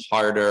housing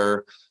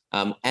harder.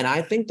 And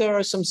I think there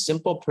are some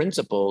simple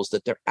principles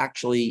that they're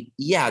actually,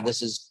 this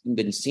has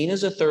been seen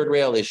as a third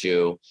rail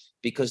issue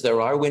because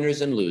there are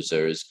winners and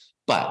losers,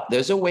 but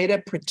there's a way to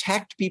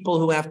protect people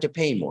who have to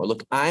pay more.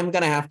 Look, I'm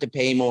going to have to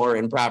pay more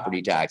in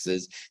property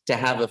taxes to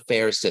have a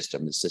fair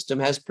system. The system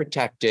has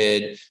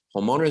protected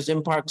homeowners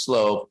in Park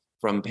Slope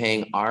from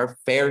paying our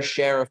fair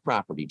share of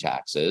property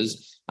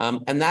taxes.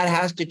 And that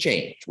has to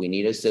change. We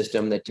need a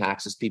system that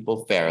taxes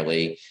people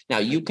fairly. Now,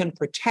 you can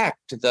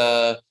protect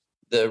the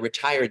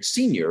retired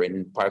senior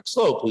in Park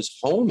Slope whose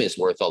home is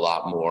worth a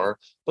lot more,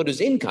 but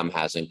whose income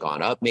hasn't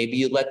gone up. Maybe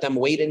you let them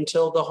wait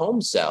until the home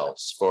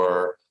sells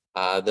for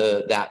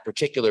that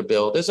particular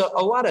bill. There's a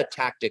lot of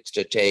tactics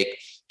to take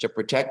to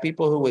protect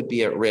people who would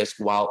be at risk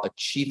while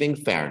achieving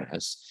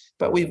fairness.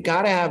 But we've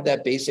got to have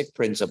that basic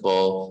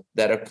principle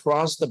that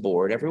across the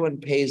board, everyone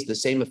pays the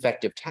same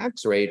effective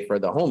tax rate for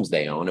the homes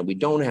they own, and we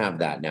don't have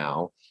that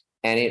now.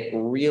 And it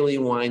really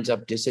winds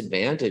up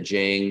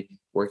disadvantaging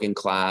working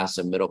class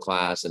and middle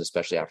class, and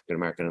especially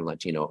African-American and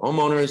Latino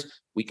homeowners.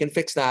 We can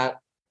fix that.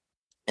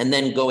 And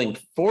then going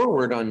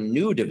forward on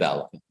new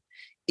development,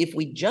 if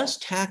we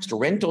just taxed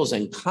rentals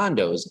and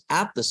condos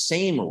at the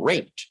same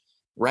rate,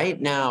 right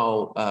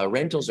now,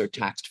 rentals are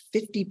taxed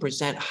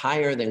 50%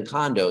 higher than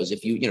condos.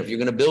 If you're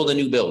going to build a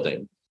new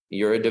building,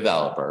 you're a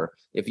developer.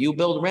 If you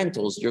build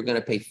rentals, you're going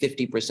to pay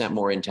 50%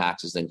 more in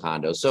taxes than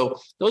condos. So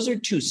those are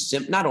two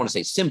not I want to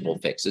say simple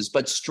fixes,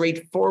 but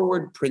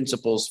straightforward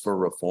principles for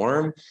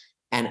reform.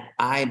 And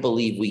I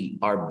believe we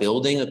are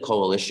building a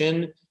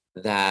coalition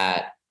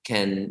that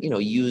can,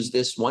 use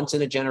this once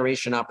in a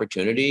generation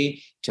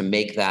opportunity to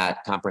make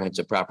that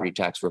comprehensive property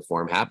tax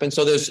reform happen.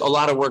 So there's a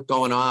lot of work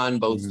going on,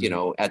 both,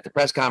 at the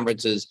press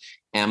conferences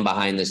and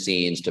behind the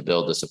scenes to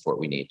build the support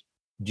we need.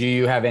 Do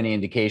you have any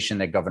indication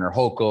that Governor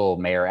Hochul,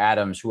 Mayor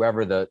Adams,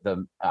 whoever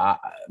the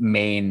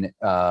main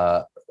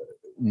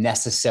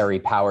necessary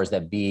powers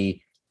that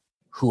be,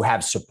 who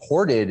have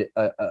supported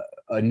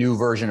a new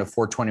version of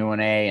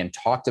 421A and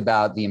talked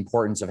about the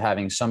importance of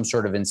having some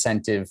sort of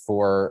incentive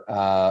for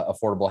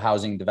affordable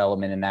housing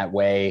development in that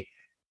way,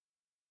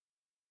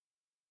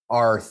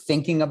 are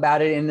thinking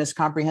about it in this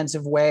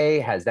comprehensive way?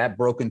 Has that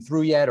broken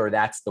through yet, or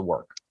that's the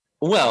work?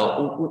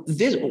 Well,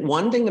 this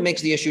one thing that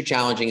makes the issue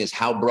challenging is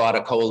how broad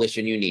a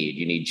coalition you need.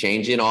 You need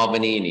change in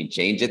Albany, you need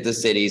change at the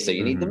city. So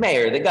you need the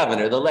mayor, the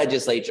governor, the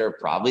legislature,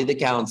 probably the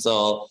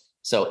council.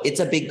 So it's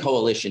a big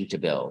coalition to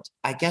build.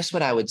 I guess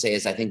what I would say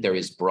is I think there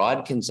is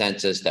broad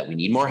consensus that we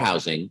need more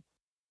housing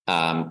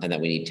and that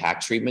we need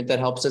tax treatment that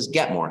helps us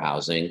get more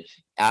housing.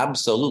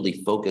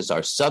 Absolutely focus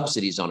our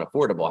subsidies on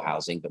affordable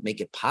housing, but make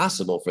it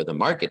possible for the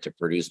market to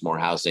produce more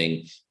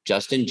housing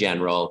just in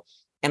general.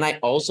 And I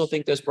also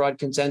think there's broad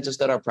consensus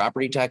that our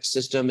property tax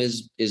system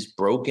is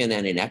broken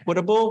and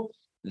inequitable,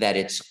 that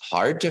it's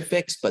hard to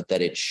fix, but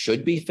that it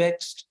should be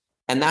fixed.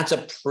 And that's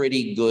a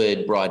pretty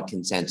good broad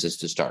consensus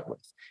to start with.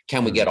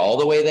 Can we get all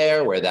the way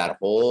there where that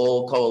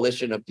whole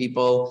coalition of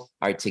people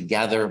are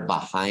together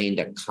behind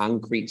a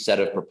concrete set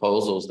of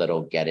proposals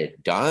that'll get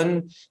it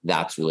done?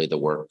 That's really the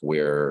work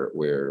we're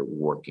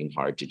working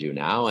hard to do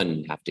now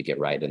and have to get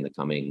right in the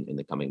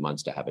coming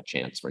months to have a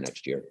chance for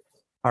next year.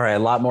 All right, a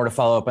lot more to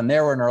follow up on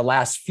there. We're in our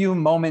last few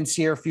minutes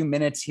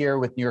here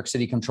with New York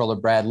City Controller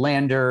Brad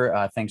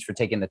Lander. Thanks for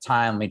taking the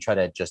time. Let me try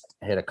to just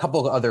hit a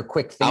couple of other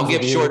quick things. I'll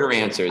give shorter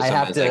answers. I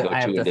have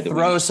to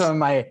throw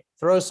some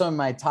of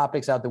my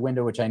topics out the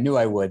window, which I knew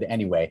I would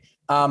anyway.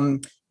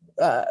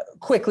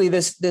 Quickly,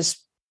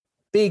 this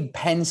big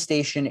Penn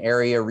Station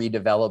area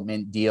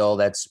redevelopment deal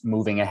that's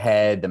moving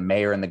ahead. The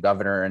mayor and the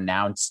governor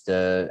announced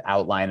the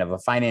outline of a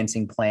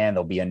financing plan.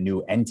 There'll be a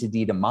new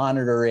entity to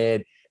monitor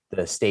it.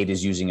 The state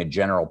is using a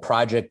general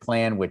project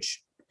plan,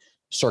 which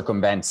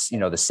circumvents,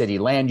 the city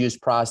land use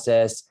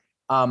process.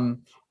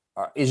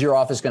 Is your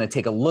office going to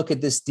take a look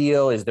at this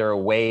deal? Is there a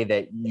way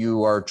that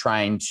you are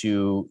trying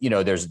to,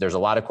 there's a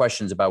lot of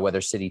questions about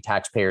whether city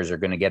taxpayers are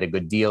going to get a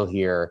good deal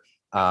here.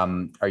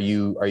 Are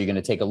you going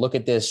to take a look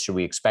at this? Should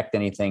we expect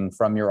anything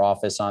from your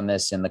office on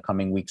this in the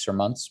coming weeks or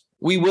months?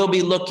 We will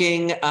be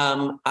looking.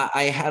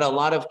 I had a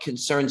lot of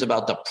concerns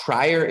about the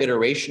prior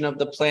iteration of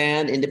the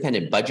plan.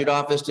 Independent Budget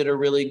Office did a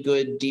really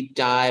good deep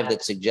dive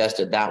that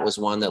suggested that was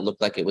one that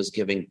looked like it was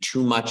giving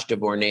too much to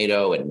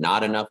Vornado and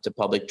not enough to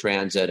public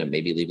transit and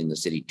maybe leaving the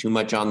city too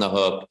much on the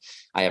hook.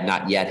 I have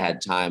not yet had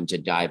time to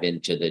dive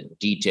into the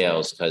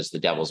details because the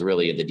devil's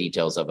really in the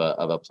details of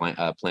a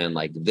plan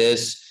like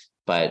this.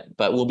 But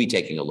we'll be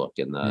taking a look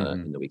in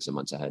the weeks and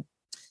months ahead.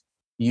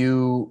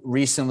 You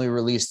recently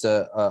released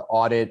a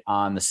audit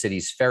on the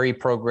city's ferry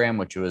program,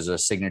 which was a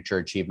signature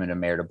achievement of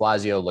Mayor de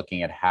Blasio,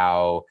 looking at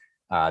how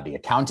the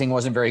accounting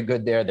wasn't very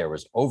good there. There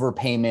was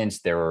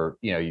overpayments. There were,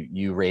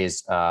 you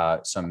raised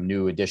some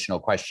new additional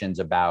questions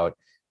about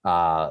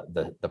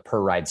the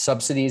per ride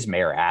subsidies.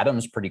 Mayor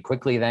Adams pretty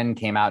quickly then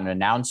came out and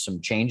announced some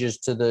changes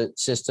to the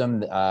system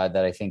that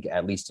I think,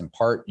 at least in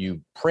part, you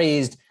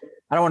praised.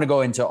 I don't want to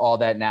go into all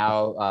that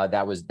now.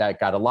 That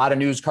got a lot of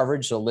news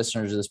coverage. So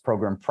listeners of this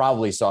program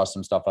probably saw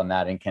some stuff on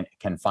that and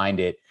can find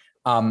it.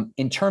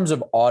 In terms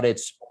of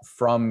audits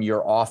from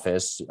your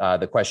office,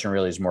 the question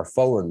really is more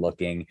forward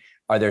looking.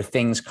 Are there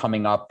things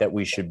coming up that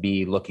we should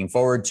be looking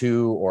forward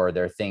to, or are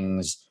there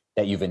things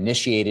that you've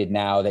initiated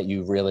now that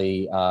you've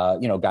really,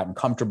 gotten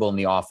comfortable in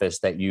the office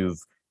that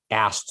you've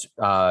asked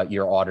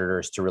your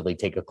auditors to really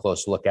take a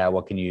close look at?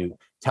 What can you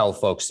tell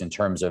folks in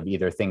terms of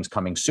either things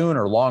coming soon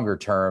or longer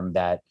term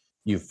that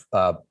you've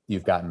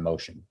got in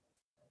motion?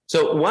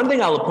 So one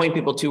thing I'll point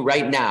people to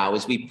right now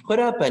is we put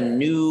up a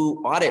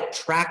new audit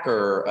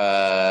tracker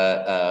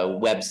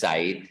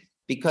website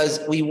because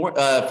we want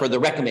for the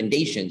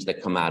recommendations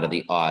that come out of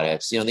the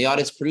audits. The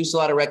audits produce a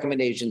lot of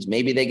recommendations.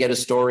 Maybe they get a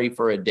story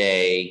for a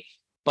day,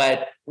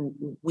 but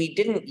we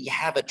didn't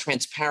have a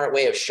transparent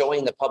way of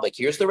showing the public,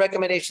 here's the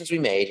recommendations we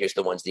made, here's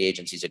the ones the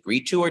agencies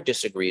agreed to or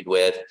disagreed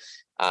with,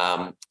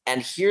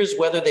 and here's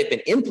whether they've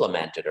been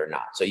implemented or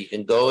not. So you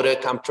can go to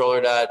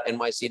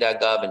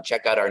comptroller.nyc.gov and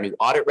check out our new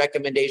audit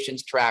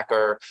recommendations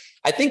tracker.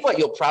 I think what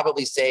you'll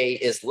probably say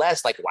is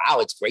less like, wow,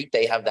 it's great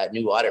they have that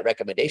new audit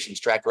recommendations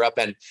tracker up.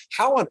 And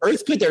how on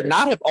earth could there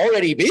not have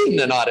already been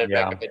an audit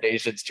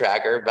recommendations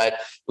tracker? But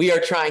we are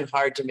trying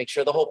hard to make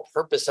sure the whole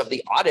purpose of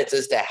the audits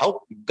is to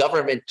help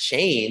government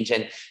change.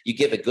 And you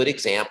give a good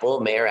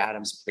example. Mayor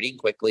Adams, pretty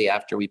quickly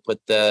after we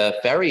put the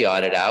ferry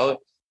audit out,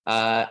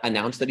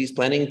 announced that he's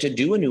planning to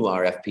do a new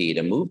RFP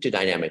to move to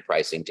dynamic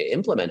pricing to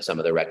implement some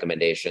of the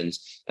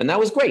recommendations. And that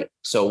was great.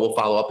 So we'll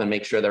follow up and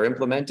make sure they're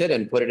implemented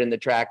and put it in the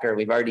tracker.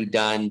 We've already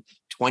done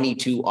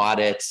 22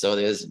 audits. So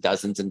there's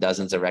dozens and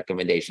dozens of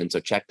recommendations. So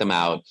check them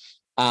out.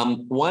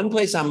 One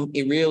place I'm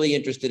really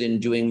interested in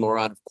doing more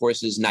on, of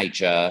course, is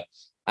NYCHA.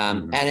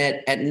 And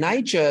at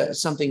NYCHA,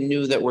 something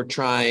new that we're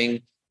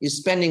trying is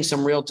spending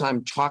some real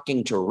time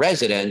talking to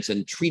residents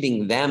and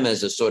treating them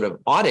as a sort of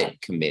audit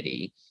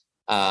committee.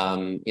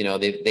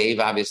 They've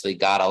obviously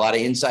got a lot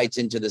of insights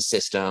into the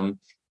system.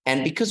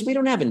 And because we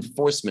don't have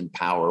enforcement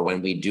power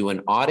when we do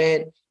an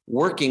audit,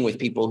 working with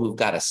people who've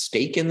got a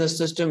stake in the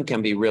system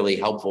can be really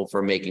helpful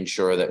for making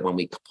sure that when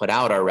we put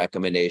out our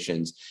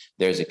recommendations,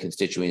 there's a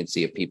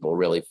constituency of people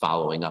really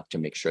following up to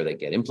make sure they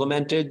get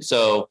implemented.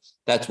 So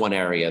that's one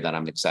area that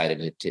I'm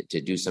excited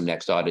to do some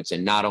next audits.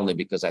 And not only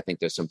because I think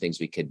there's some things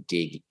we could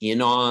dig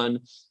in on,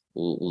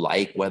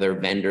 like whether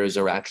vendors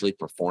are actually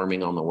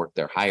performing on the work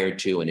they're hired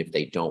to, and if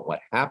they don't, what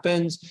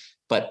happens,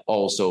 but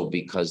also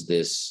because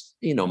this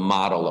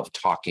model of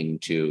talking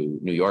to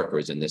New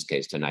Yorkers, in this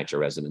case to NYCHA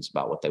residents,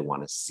 about what they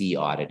want to see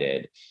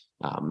audited.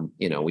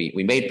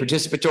 We made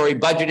participatory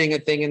budgeting a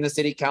thing in the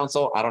city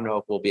council. I don't know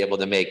if we'll be able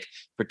to make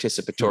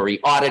participatory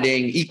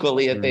auditing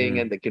equally a thing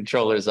in the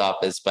controller's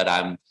office, but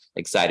I'm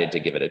excited to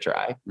give it a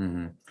try.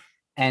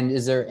 And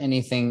is there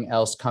anything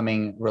else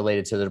coming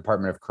related to the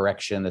Department of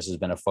Correction? This has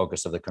been a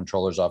focus of the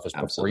controller's office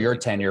before your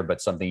tenure,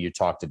 but something you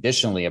talked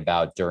additionally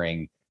about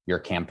during your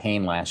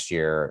campaign last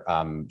year.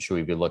 Should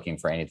we be looking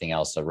for anything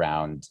else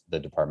around the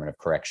Department of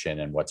Correction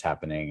and what's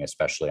happening,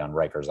 especially on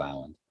Rikers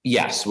Island?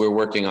 Yes, we're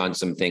working on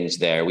some things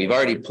there. We've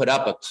already put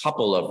up a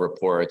couple of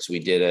reports. We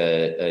did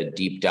a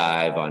deep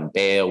dive on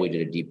bail. We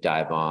did a deep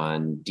dive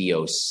on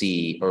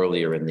DOC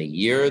earlier in the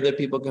year that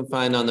people can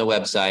find on the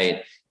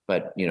website.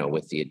 But,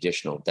 with the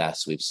additional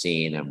deaths we've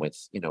seen and with,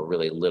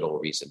 really little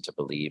reason to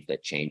believe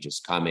that change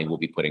is coming, we'll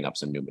be putting up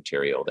some new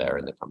material there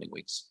in the coming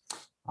weeks.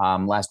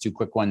 Last two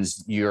quick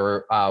ones.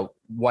 Your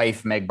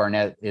wife, Meg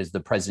Barnett, is the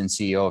president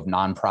and CEO of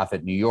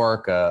Nonprofit New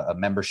York, a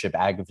membership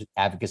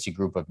advocacy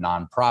group of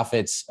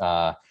nonprofits,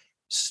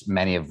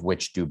 many of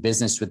which do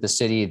business with the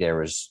city. There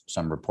was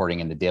some reporting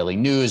in the Daily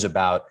News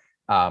about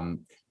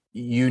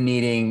you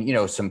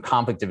needing, some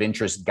conflict of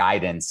interest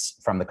guidance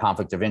from the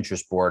Conflict of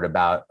Interest Board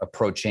about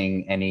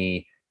approaching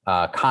any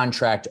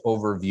contract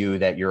overview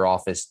that your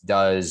office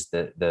does.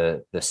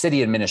 The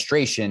city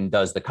administration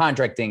does the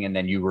contracting, and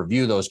then you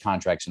review those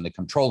contracts in the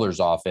controller's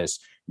office.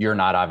 You're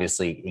not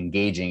obviously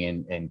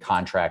engaging in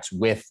contracts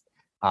with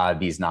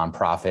these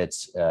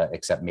nonprofits,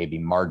 except maybe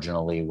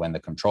marginally when the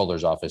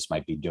controller's office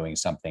might be doing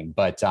something.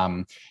 But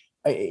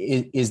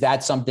is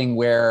that something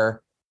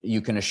where you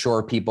can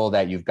assure people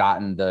that you've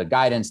gotten the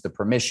guidance, the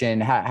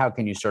permission? How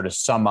can you sort of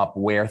sum up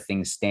where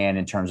things stand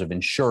in terms of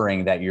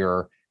ensuring that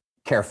you're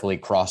carefully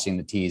crossing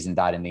the T's and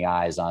dotting the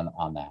I's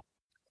on that?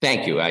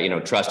 Thank you.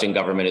 Trust in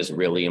government is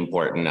really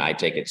important. I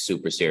take it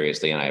super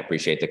seriously, and I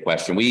appreciate the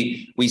question.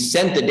 We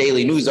sent the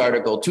Daily News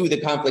article to the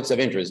Conflicts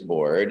of Interest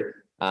Board.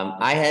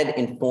 I had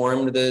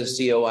informed the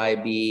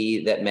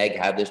COIB that Meg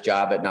had this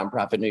job at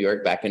Nonprofit New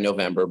York back in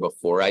November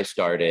before I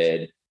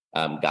started.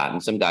 Gotten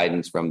some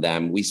guidance from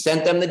them. We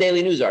sent them the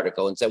Daily News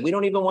article and said, we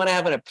don't even want to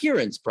have an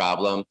appearance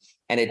problem.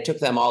 And it took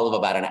them all of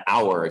about an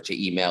hour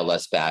to email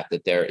us back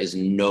that there is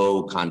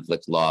no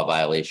conflict law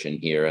violation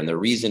here. And the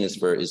reason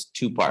is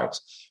two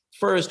parts.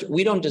 First,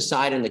 we don't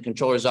decide in the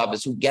controller's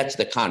office who gets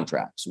the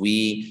contracts.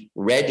 We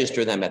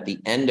register them at the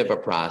end of a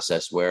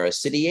process where a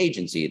city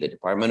agency, the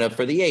Department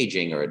for the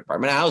Aging or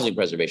Department of Housing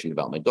Preservation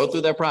Development, go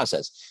through their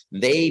process.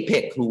 They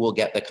pick who will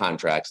get the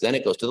contracts. Then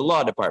it goes to the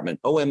law department,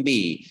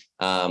 OMB,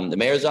 the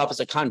mayor's office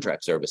of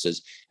contract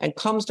services, and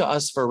comes to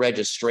us for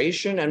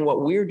registration. And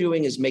what we're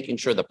doing is making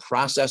sure the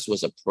process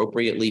was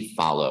appropriately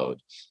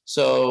followed.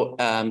 So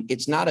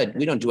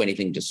we don't do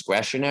anything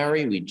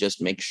discretionary. We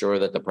just make sure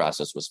that the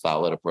process was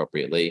followed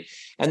appropriately.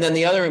 And then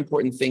the other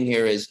important thing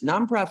here is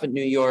Nonprofit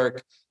New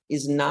York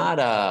is not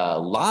a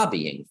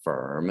lobbying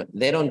firm.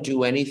 They don't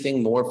do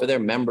anything more for their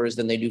members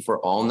than they do for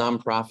all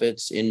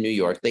nonprofits in New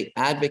York. They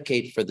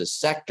advocate for the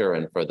sector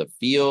and for the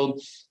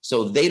field.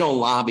 So they don't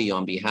lobby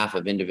on behalf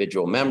of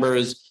individual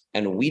members,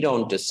 and we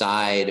don't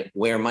decide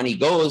where money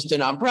goes to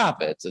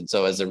nonprofits. And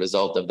so as a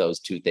result of those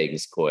two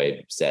things,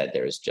 Coyd said,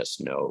 there's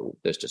just no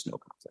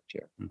conflict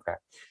here. Okay.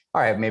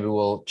 All right. Maybe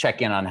we'll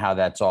check in on how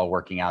that's all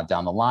working out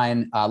down the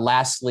line.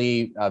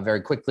 Lastly,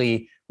 very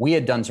quickly, we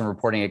had done some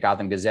reporting at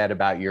Gotham Gazette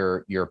about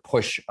your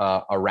push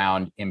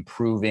around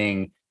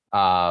improving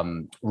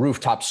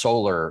rooftop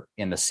solar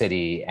in the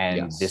city. And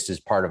yes, this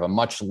is part of a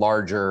much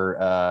larger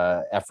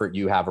effort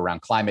you have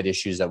around climate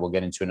issues that we'll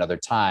get into another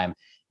time.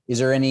 Is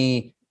there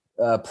any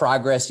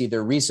progress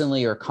either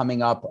recently or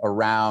coming up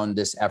around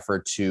this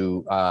effort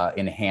to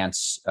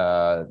enhance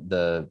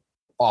the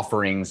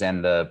offerings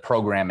and the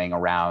programming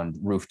around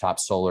rooftop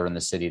solar in the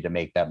city to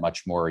make that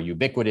much more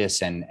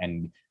ubiquitous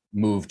and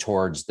move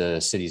towards the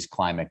city's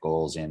climate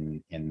goals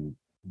in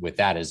with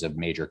that as a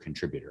major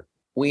contributor?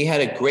 We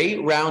had a great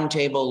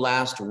roundtable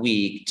last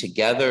week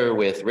together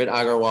with Rit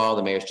Agarwal,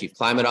 the mayor's chief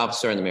climate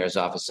officer, and the mayor's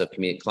office of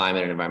community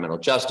climate and environmental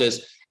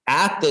justice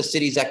at the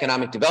city's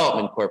Economic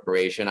Development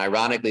Corporation,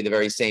 ironically, the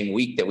very same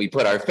week that we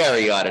put our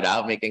ferry audit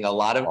out, making a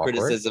lot of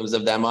criticisms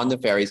of them on the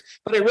ferries,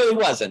 but it really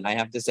wasn't. I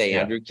have to say,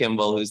 Andrew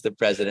Kimball, who's the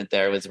president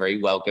there, was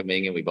very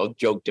welcoming, and we both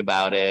joked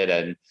about it.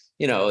 And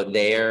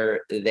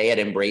they had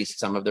embraced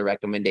some of the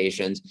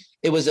recommendations.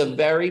 It was a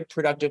very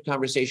productive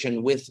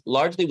conversation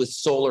largely with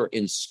solar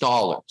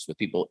installers, with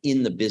people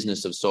in the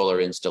business of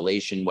solar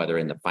installation, whether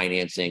in the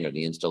financing or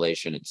the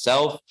installation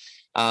itself,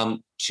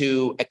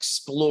 to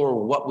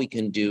explore what we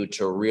can do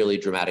to really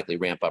dramatically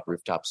ramp up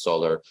rooftop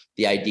solar.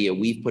 The idea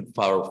we've put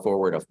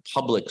forward of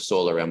public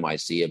solar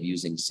NYC, of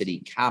using city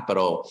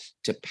capital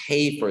to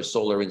pay for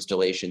solar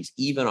installations,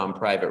 even on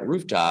private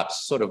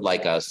rooftops, sort of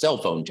like a cell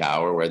phone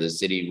tower where the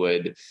city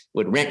would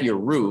rent your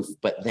roof,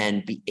 but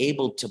then be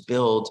able to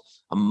build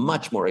a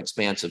much more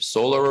expansive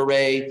solar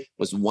array,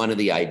 was one of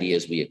the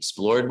ideas we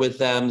explored with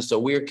them. So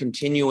we're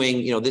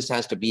continuing, this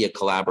has to be a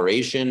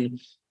collaboration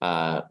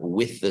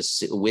with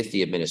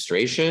the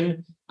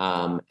administration,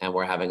 and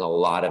we're having a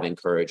lot of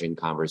encouraging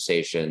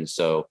conversations.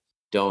 So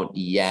don't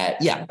yet.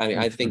 Yeah, I mean,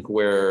 I think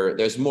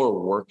there's more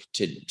work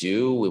to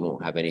do. We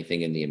won't have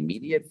anything in the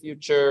immediate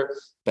future,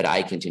 but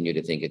I continue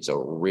to think it's a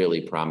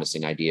really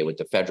promising idea with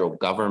the federal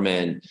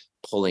government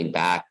pulling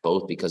back,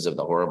 both because of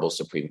the horrible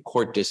Supreme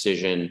Court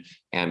decision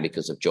and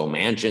because of Joe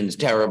Manchin's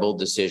terrible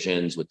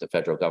decisions, with the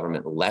federal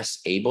government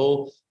less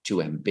able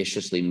to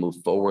ambitiously move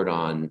forward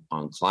on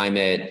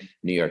climate.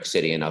 New York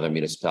City and other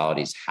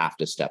municipalities have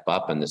to step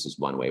up, and this is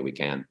one way we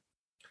can.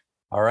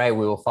 All right,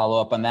 we will follow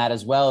up on that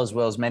as well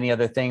as many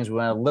other things. We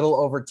went a little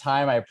over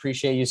time. I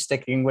appreciate you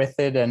sticking with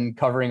it and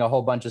covering a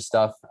whole bunch of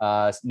stuff.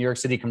 New York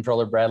City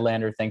Comptroller Brad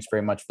Lander, thanks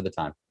very much for the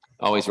time.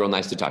 Always real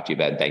nice to talk to you,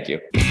 Ben. Thank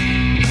you.